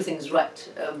to do things right,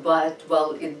 but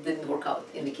well, it didn't work out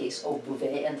in the case of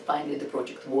Beauvais, and finally the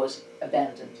project was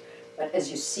abandoned. But as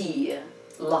you see,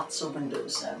 lots of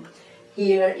windows.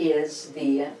 Here is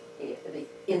the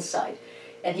inside,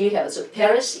 and here you have it. So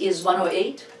Paris is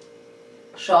 108,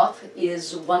 Chartres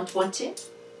is 120,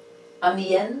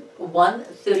 Amiens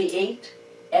 138,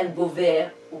 and Beauvais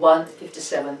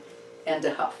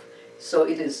 157.5. So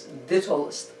it is the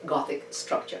tallest Gothic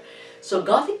structure. So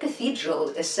Gothic cathedral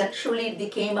essentially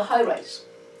became a high-rise.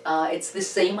 It's the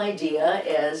same idea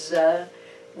as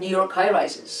New York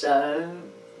high-rises,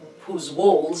 whose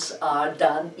walls are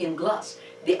done in glass.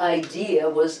 The idea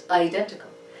was identical.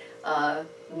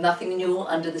 Nothing new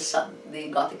under the sun. The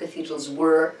Gothic cathedrals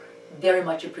were very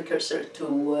much a precursor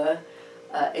to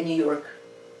a New York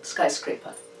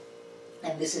skyscraper.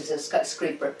 And this is a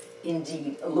skyscraper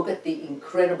indeed. Look at the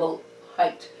incredible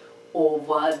height of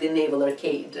the naval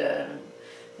arcade.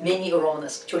 Many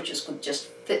Romanesque churches could just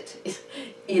fit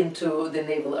into the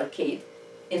naval arcade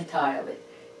entirely.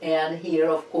 And here,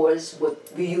 of course,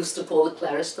 what we used to call the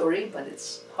clerestory, but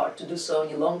it's hard to do so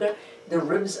any longer. The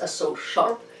ribs are so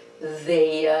sharp,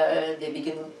 they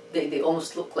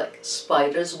almost look like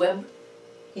spider's web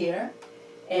here.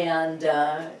 And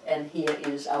here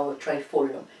is our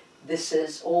triforium. This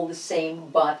is all the same,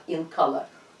 but in color,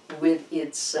 with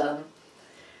its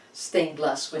stained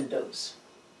glass windows.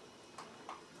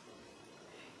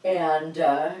 And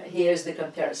here's the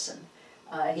comparison.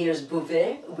 Here's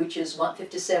Beauvais, which is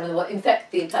 157. Well, in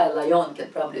fact, the entire Lyon can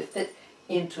probably fit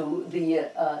into the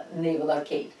naval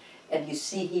arcade. And you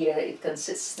see here, it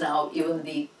consists now, even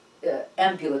the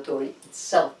ambulatory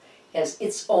itself has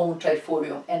its own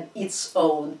triforium and its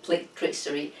own plate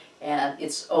tracery and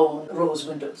its own rose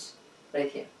windows,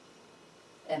 right here.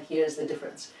 And here's the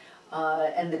difference.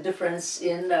 And the difference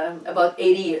in about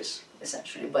 80 years,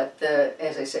 essentially. But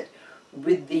as I said,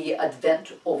 with the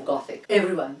advent of Gothic,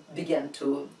 everyone began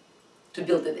to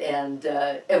build it, and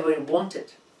everyone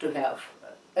wanted to have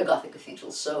a Gothic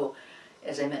cathedral. So,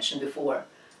 as I mentioned before,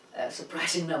 a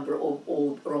surprising number of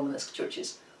old Romanesque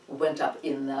churches went up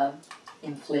in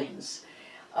flames.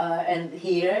 And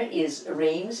here is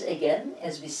Reims again,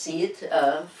 as we see it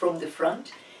from the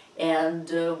front. And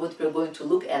what we're going to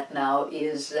look at now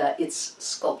is its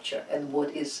sculpture and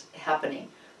what is happening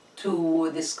to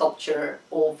the sculpture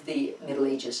of the Middle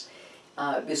Ages.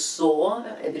 We saw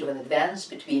a bit of an advance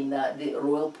between the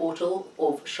royal portal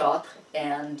of Chartres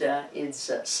and its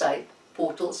side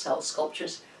portals, how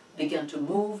sculptures began to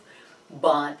move,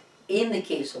 but in the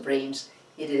case of Reims,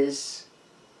 it is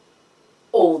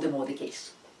all the more the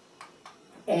case.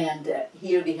 And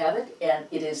here we have it, and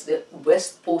it is the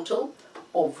west portal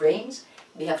of Reims.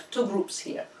 We have two groups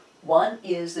here. One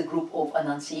is the group of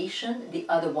Annunciation, the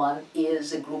other one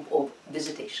is a group of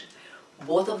Visitation.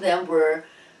 Both of them were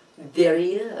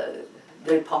very,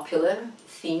 very popular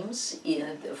themes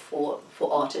for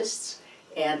artists,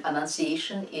 And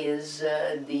Annunciation is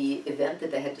the event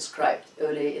that I had described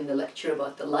earlier in the lecture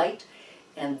about the light.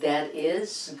 And that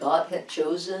is, God had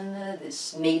chosen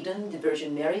this maiden, the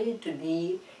Virgin Mary, to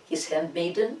be his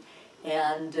handmaiden,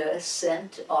 and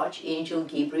sent Archangel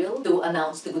Gabriel to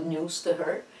announce the good news to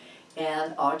her.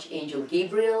 And Archangel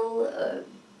Gabriel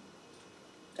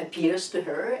appears to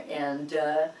her and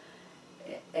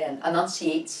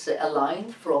enunciates a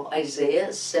line from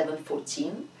Isaiah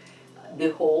 7:14.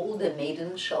 Behold, the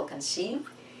maiden shall conceive.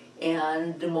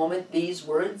 And the moment these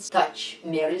words touch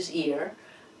Mary's ear,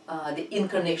 the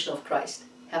incarnation of Christ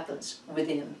happens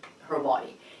within her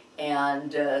body.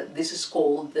 And this is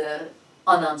called the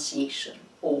Annunciation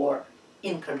or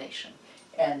Incarnation.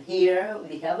 And here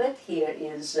we have it. Here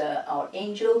is our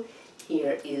angel.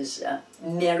 Here is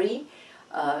Mary.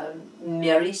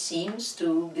 Mary seems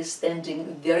to be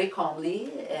standing very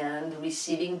calmly and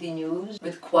receiving the news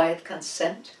with quiet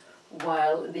consent,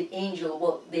 while the angel,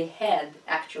 well, the head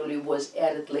actually was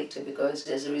added later because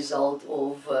as a result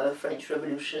of French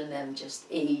Revolution and just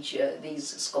age, these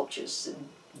sculptures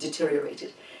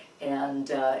deteriorated, and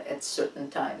at certain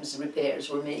times repairs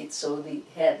were made, so the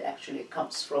head actually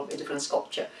comes from a different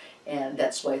sculpture, and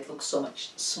that's why it looks so much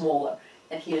smaller.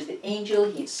 And here's the angel,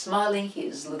 he's smiling, he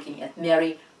is looking at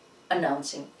Mary,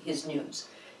 announcing his news.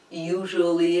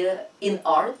 Usually in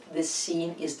art, this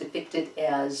scene is depicted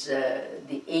as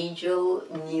the angel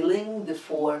kneeling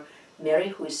before Mary,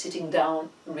 who is sitting down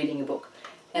reading a book.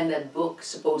 And that book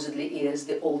supposedly is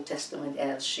the Old Testament,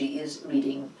 as she is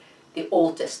reading the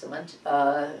Old Testament,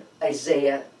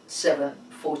 Isaiah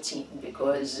 7:14,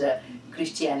 because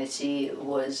Christianity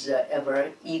was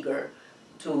ever eager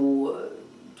to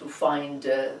find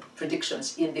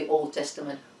predictions in the Old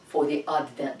Testament for the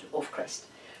advent of Christ.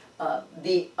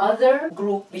 The other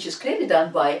group, which is clearly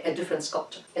done by a different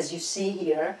sculptor. As you see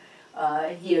here,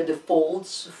 here the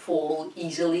folds fall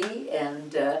easily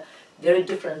and very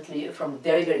differently from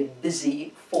very, very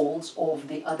busy folds of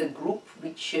the other group,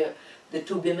 which the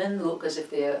two women look as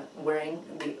if they're wearing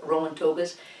the Roman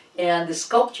togas. And the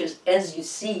sculptures, as you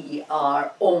see,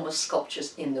 are almost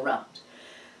sculptures in the round.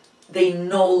 They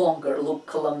no longer look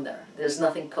columnar. There's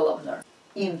nothing columnar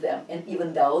in them, and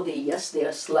even though they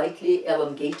are slightly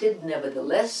elongated,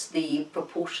 nevertheless the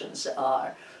proportions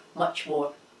are much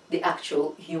more the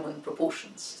actual human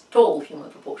proportions, tall human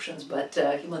proportions, but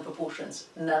human proportions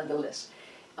nonetheless.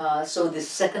 So the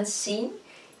second scene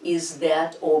is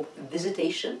that of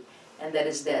visitation, and that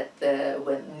is that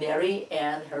when Mary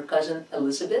and her cousin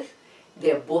Elizabeth,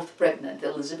 they're both pregnant.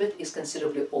 Elizabeth is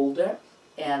considerably older,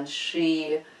 and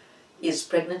she is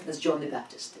pregnant with John the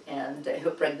Baptist, and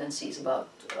her pregnancy is about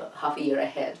half a year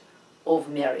ahead of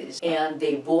Mary's, and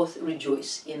they both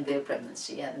rejoice in their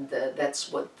pregnancy, and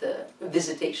that's what the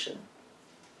visitation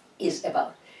is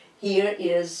about. Here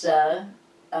is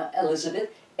Elizabeth,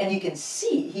 and you can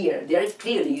see here, very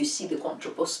clearly you see the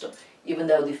contrapposto, even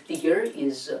though the figure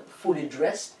is fully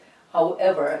dressed.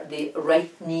 However, the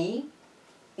right knee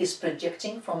is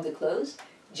projecting from the clothes,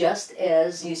 just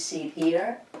as you see it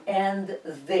here and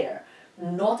there.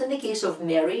 Not in the case of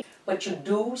Mary, but you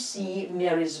do see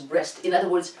Mary's breast. In other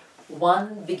words,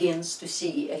 one begins to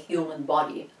see a human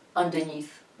body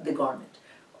underneath the garment.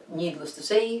 Needless to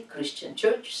say, Christian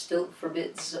Church still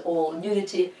forbids all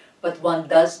nudity, but one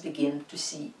does begin to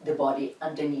see the body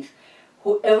underneath.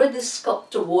 Whoever this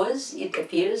sculptor was, it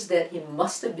appears that he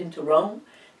must have been to Rome,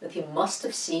 that he must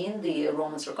have seen the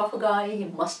Roman sarcophagi, he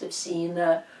must have seen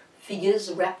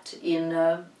figures wrapped in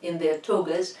their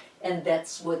togas, and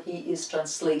that's what he is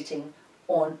translating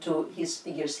onto his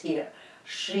figures here.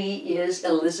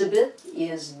 Elizabeth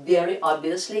is very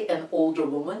obviously an older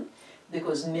woman,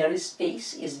 because Mary's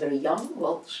face is very young.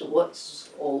 Well, she was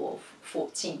all of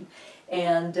 14.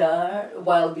 And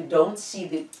while we don't see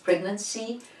the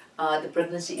pregnancy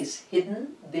is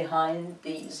hidden behind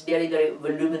these very, very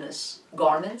voluminous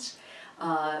garments.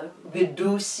 We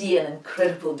do see an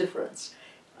incredible difference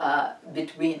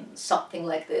between something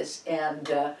like this and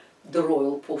the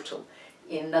royal portal.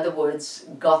 In other words,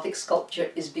 Gothic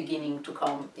sculpture is beginning to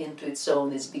come into its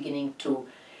own, is beginning to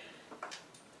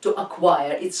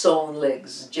acquire its own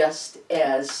legs, just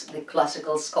as the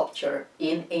classical sculpture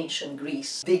in ancient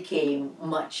Greece became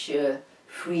much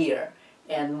freer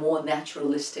and more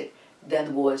naturalistic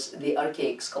than was the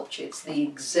archaic sculpture. It's the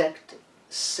exact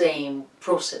same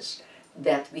process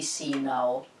that we see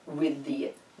now with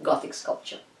the Gothic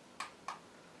sculpture.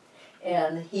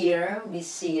 And here we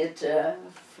see it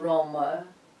from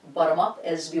bottom up,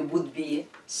 as we would be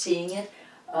seeing it.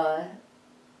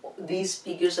 These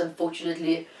figures,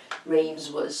 unfortunately,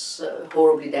 Reims was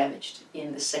horribly damaged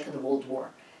in the Second World War,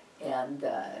 and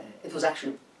it was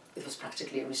actually it was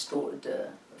practically restored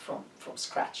from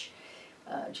scratch,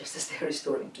 just as they're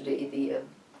restoring today the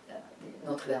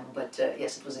Notre Dame, but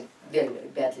yes, it was very, very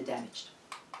badly damaged.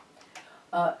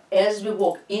 As we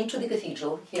walk into the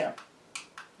cathedral, here,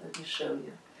 let me show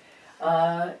you.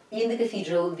 In the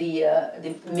cathedral, the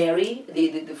Mary,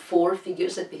 the four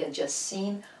figures that we had just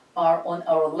seen are on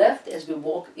our left as we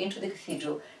walk into the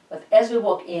cathedral. But as we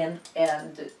walk in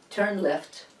and turn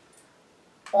left,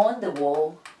 on the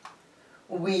wall,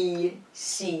 we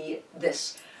see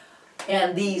this.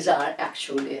 And these are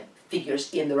actually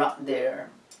figures in the round. I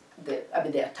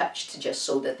mean, they are touched just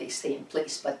so that they stay in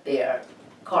place, but they are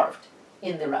carved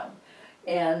in the round.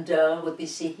 And what we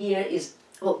see here is,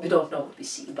 well, we don't know what we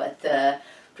see, but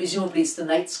presumably it's the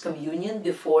knight's communion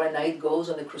before a knight goes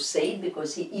on a crusade,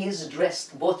 because he is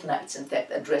dressed, both knights in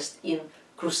fact, are dressed in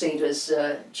crusaders'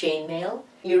 chainmail.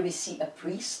 Here we see a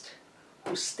priest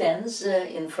who stands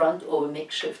in front of a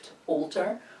makeshift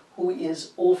altar, who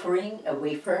is offering a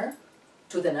wafer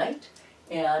to the knight.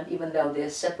 And even though they're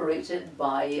separated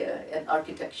by an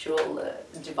architectural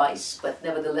device, but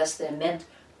nevertheless they're meant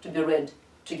to be read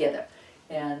together.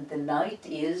 And the knight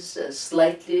is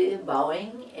slightly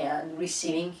bowing and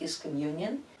receiving his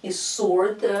communion. His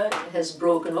sword has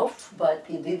broken off, but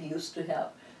he did used to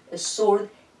have a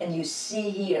sword. And you see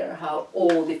here how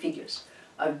all the figures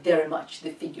are very much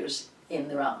the figures in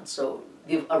the round. So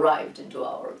we've arrived into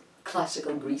our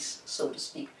classical Greece, so to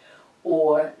speak,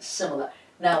 or similar.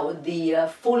 Now, the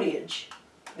foliage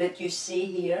that you see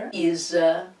here is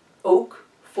oak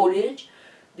foliage,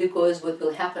 because what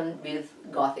will happen with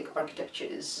Gothic architecture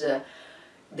is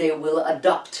they will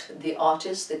adopt, the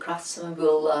artist, the craftsman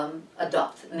will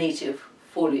adopt native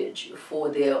foliage for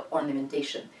their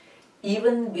ornamentation.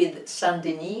 Even with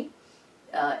Saint-Denis,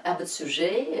 Abbot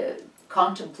Suger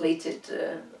contemplated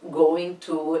going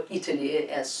to Italy,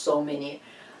 as so many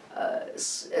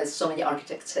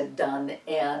architects had done,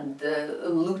 and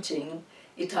looting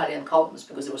Italian columns,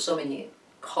 because there were so many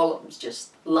columns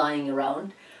just lying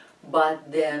around. But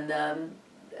then a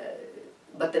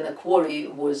quarry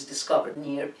was discovered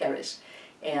near Paris,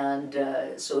 and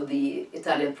so the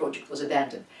Italian project was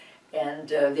abandoned. And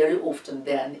very often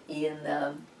then in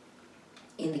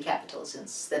the capitals,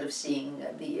 instead of seeing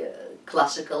the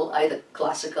either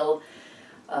classical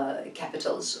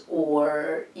capitals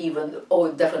or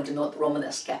definitely not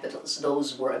Romanesque capitals,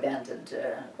 those were abandoned.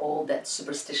 All that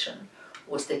superstition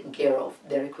was taken care of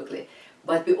very quickly.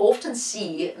 But we often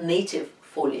see native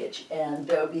foliage, and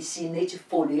we see native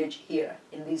foliage here.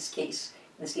 In this case,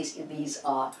 these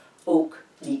are oak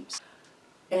leaves.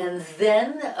 And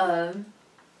then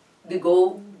we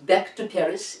go back to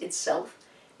Paris itself,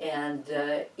 and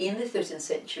in the 13th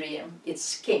century,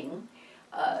 its king,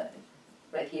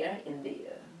 right here in the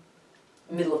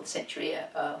middle of the century,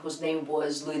 whose name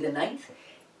was Louis IX,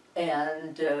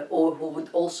 and or who would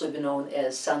also be known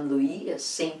as Saint Louis, as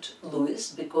Saint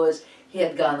Louis, because he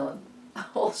had gone on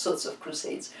all sorts of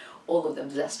crusades, all of them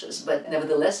disastrous, but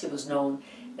nevertheless he was known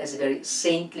as a very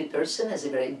saintly person, as a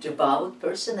very devout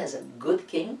person, as a good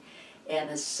king, and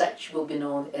as such will be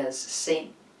known as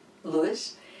Saint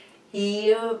Louis.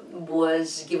 He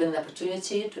was given an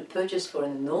opportunity to purchase for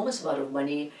an enormous amount of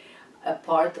money a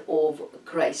part of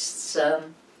Christ's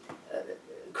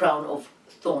crown of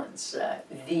thorns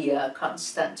via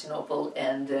Constantinople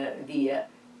and via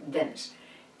Denis.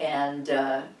 And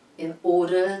in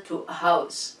order to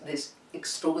house this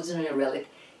extraordinary relic,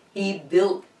 he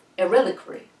built a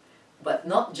reliquary, but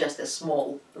not just a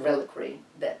small reliquary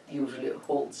that usually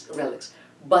holds relics,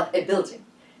 but a building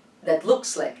that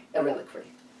looks like a reliquary.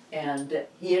 And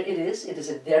here it is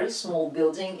a very small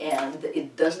building, and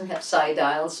it doesn't have side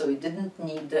aisles, so it didn't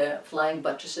need flying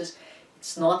buttresses.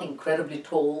 It's not incredibly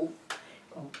tall,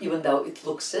 even though it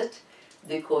looks it,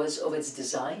 because of its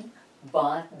design,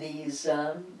 but these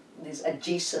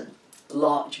adjacent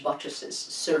large buttresses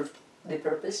served the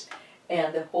purpose,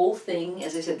 and the whole thing,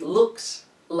 as I said, looks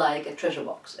like a treasure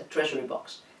box, a treasury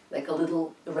box, like a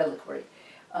little reliquary.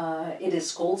 It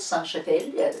is called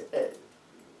Sainte-Chapelle,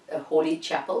 a holy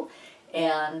chapel,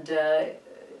 and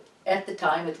at the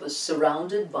time it was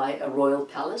surrounded by a royal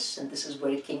palace, and this is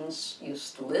where kings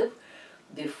used to live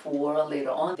before later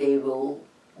on they will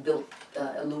build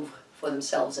a Louvre for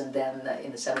themselves, and then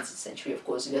in the 17th century, of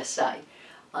course, Versailles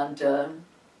under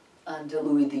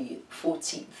Louis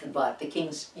XIV, but the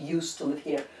kings used to live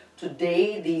here.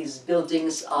 Today these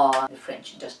buildings are the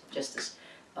French Justice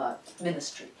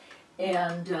Ministry.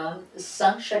 And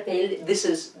Sainte-Chapelle, this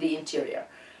is the interior.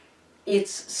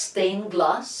 Its stained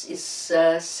glass is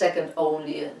second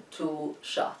only to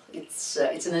Chartres.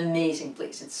 It's an amazing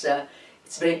place. It's a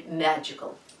very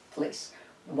magical place.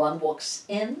 One walks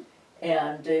in,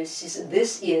 And this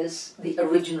is the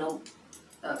original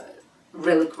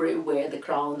reliquary where the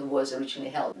crown was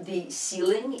originally held. The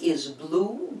ceiling is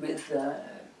blue with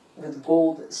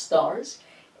gold stars,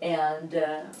 and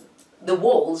the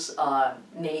walls are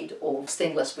made of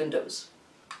stained glass windows.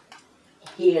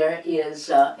 Here is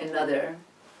another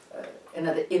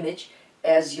image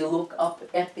as you look up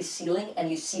at the ceiling and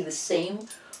you see the same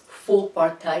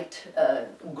four-partite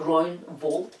groin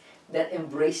vault that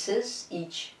embraces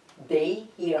each bay.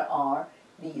 Here are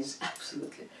these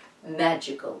absolutely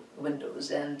magical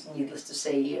windows, and needless to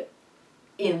say,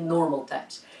 in normal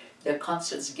times, there are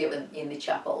concerts given in the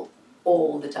chapel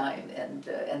all the time, and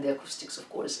the acoustics, of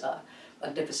course, are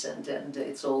magnificent, and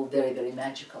it's all very, very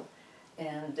magical.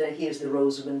 And here's the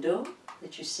rose window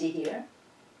that you see here,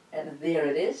 and there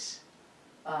it is.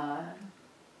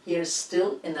 Here's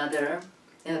still another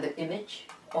image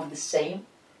of the same.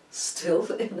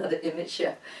 Still another image.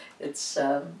 Yeah. It's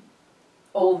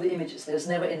all the images. There's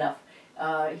never enough.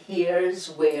 Here's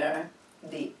where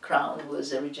the crown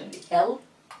was originally held,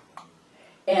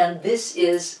 and this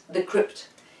is the crypt.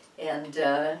 And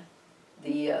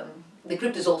the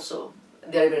crypt is also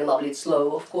very, very lovely. It's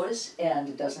low, of course, and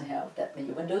it doesn't have that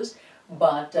many windows,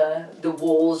 but the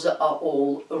walls are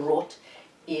all wrought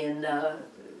in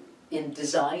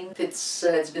design.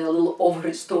 It's been a little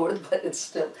over-restored, but it's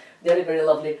still very, very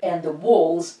lovely. And the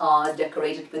walls are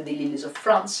decorated with the lilies of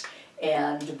France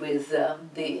and with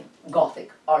the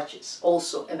Gothic arches,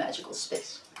 also a magical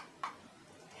space.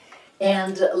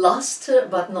 And last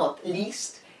but not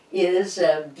least is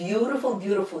a beautiful,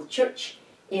 beautiful church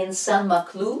in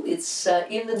Saint-Maclou. It's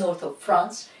in the north of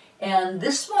France, and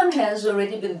this one has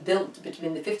already been built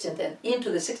between the 15th and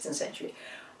into the 16th century.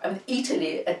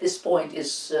 Italy at this point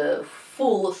is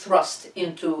full thrust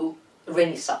into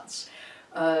Renaissance.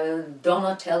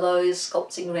 Donatello is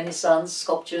sculpting Renaissance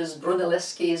sculptures,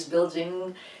 Brunelleschi is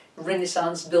building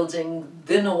Renaissance building,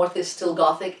 the north is still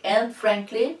Gothic, and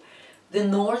frankly, the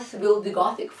north will be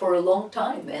Gothic for a long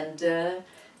time,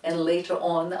 and later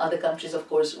on other countries, of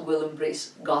course, will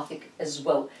embrace Gothic as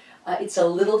well. It's a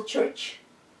little church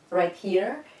right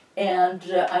here, and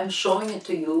I'm showing it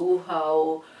to you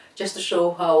just to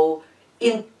show how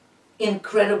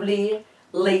incredibly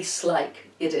lace-like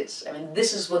it is.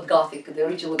 This is what Gothic, the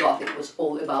original Gothic, was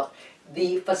all about.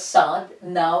 The facade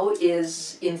now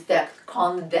is in fact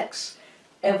convex.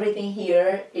 Everything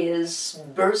here is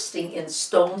bursting in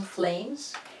stone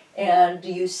flames, and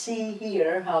you see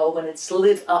here how when it's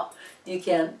lit up you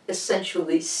can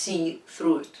essentially see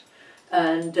through it.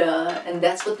 And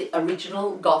that's what the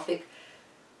original Gothic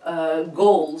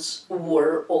goals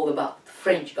were all about,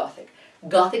 French Gothic.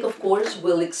 Gothic, of course,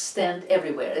 will extend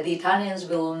everywhere. The Italians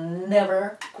will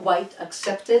never quite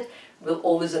accept it, will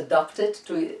always adopt it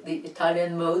to the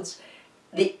Italian modes.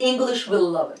 The English will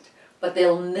love it, but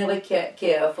they'll never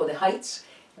care for the heights.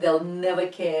 They'll never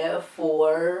care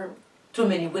for too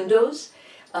many windows.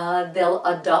 They'll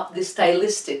adopt the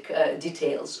stylistic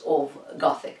details of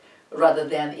Gothic rather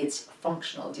than its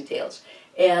functional details.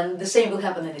 And the same will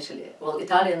happen in Italy. Well,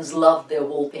 Italians love their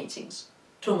wall paintings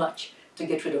too much to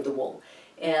get rid of the wall.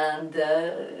 And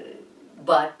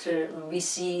but we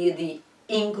see the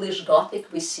English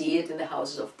Gothic, we see it in the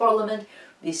Houses of Parliament,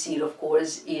 we see it, of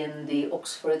course, in the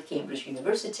Oxford, Cambridge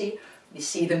University, we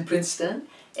see it in Princeton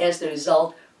as the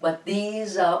result, but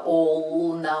these are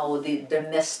all now the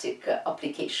domestic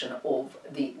application of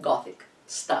the Gothic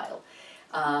style.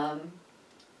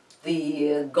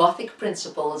 The Gothic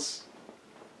principles,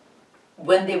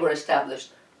 when they were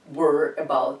established, were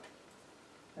about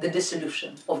the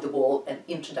dissolution of the wall and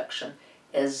introduction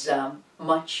as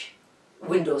much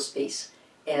window space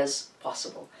as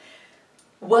possible.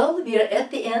 Well, we are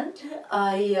at the end.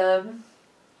 I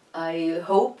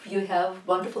hope you have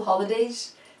wonderful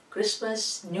holidays,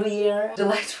 Christmas, New Year,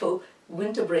 delightful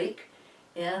winter break,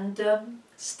 and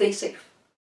stay safe.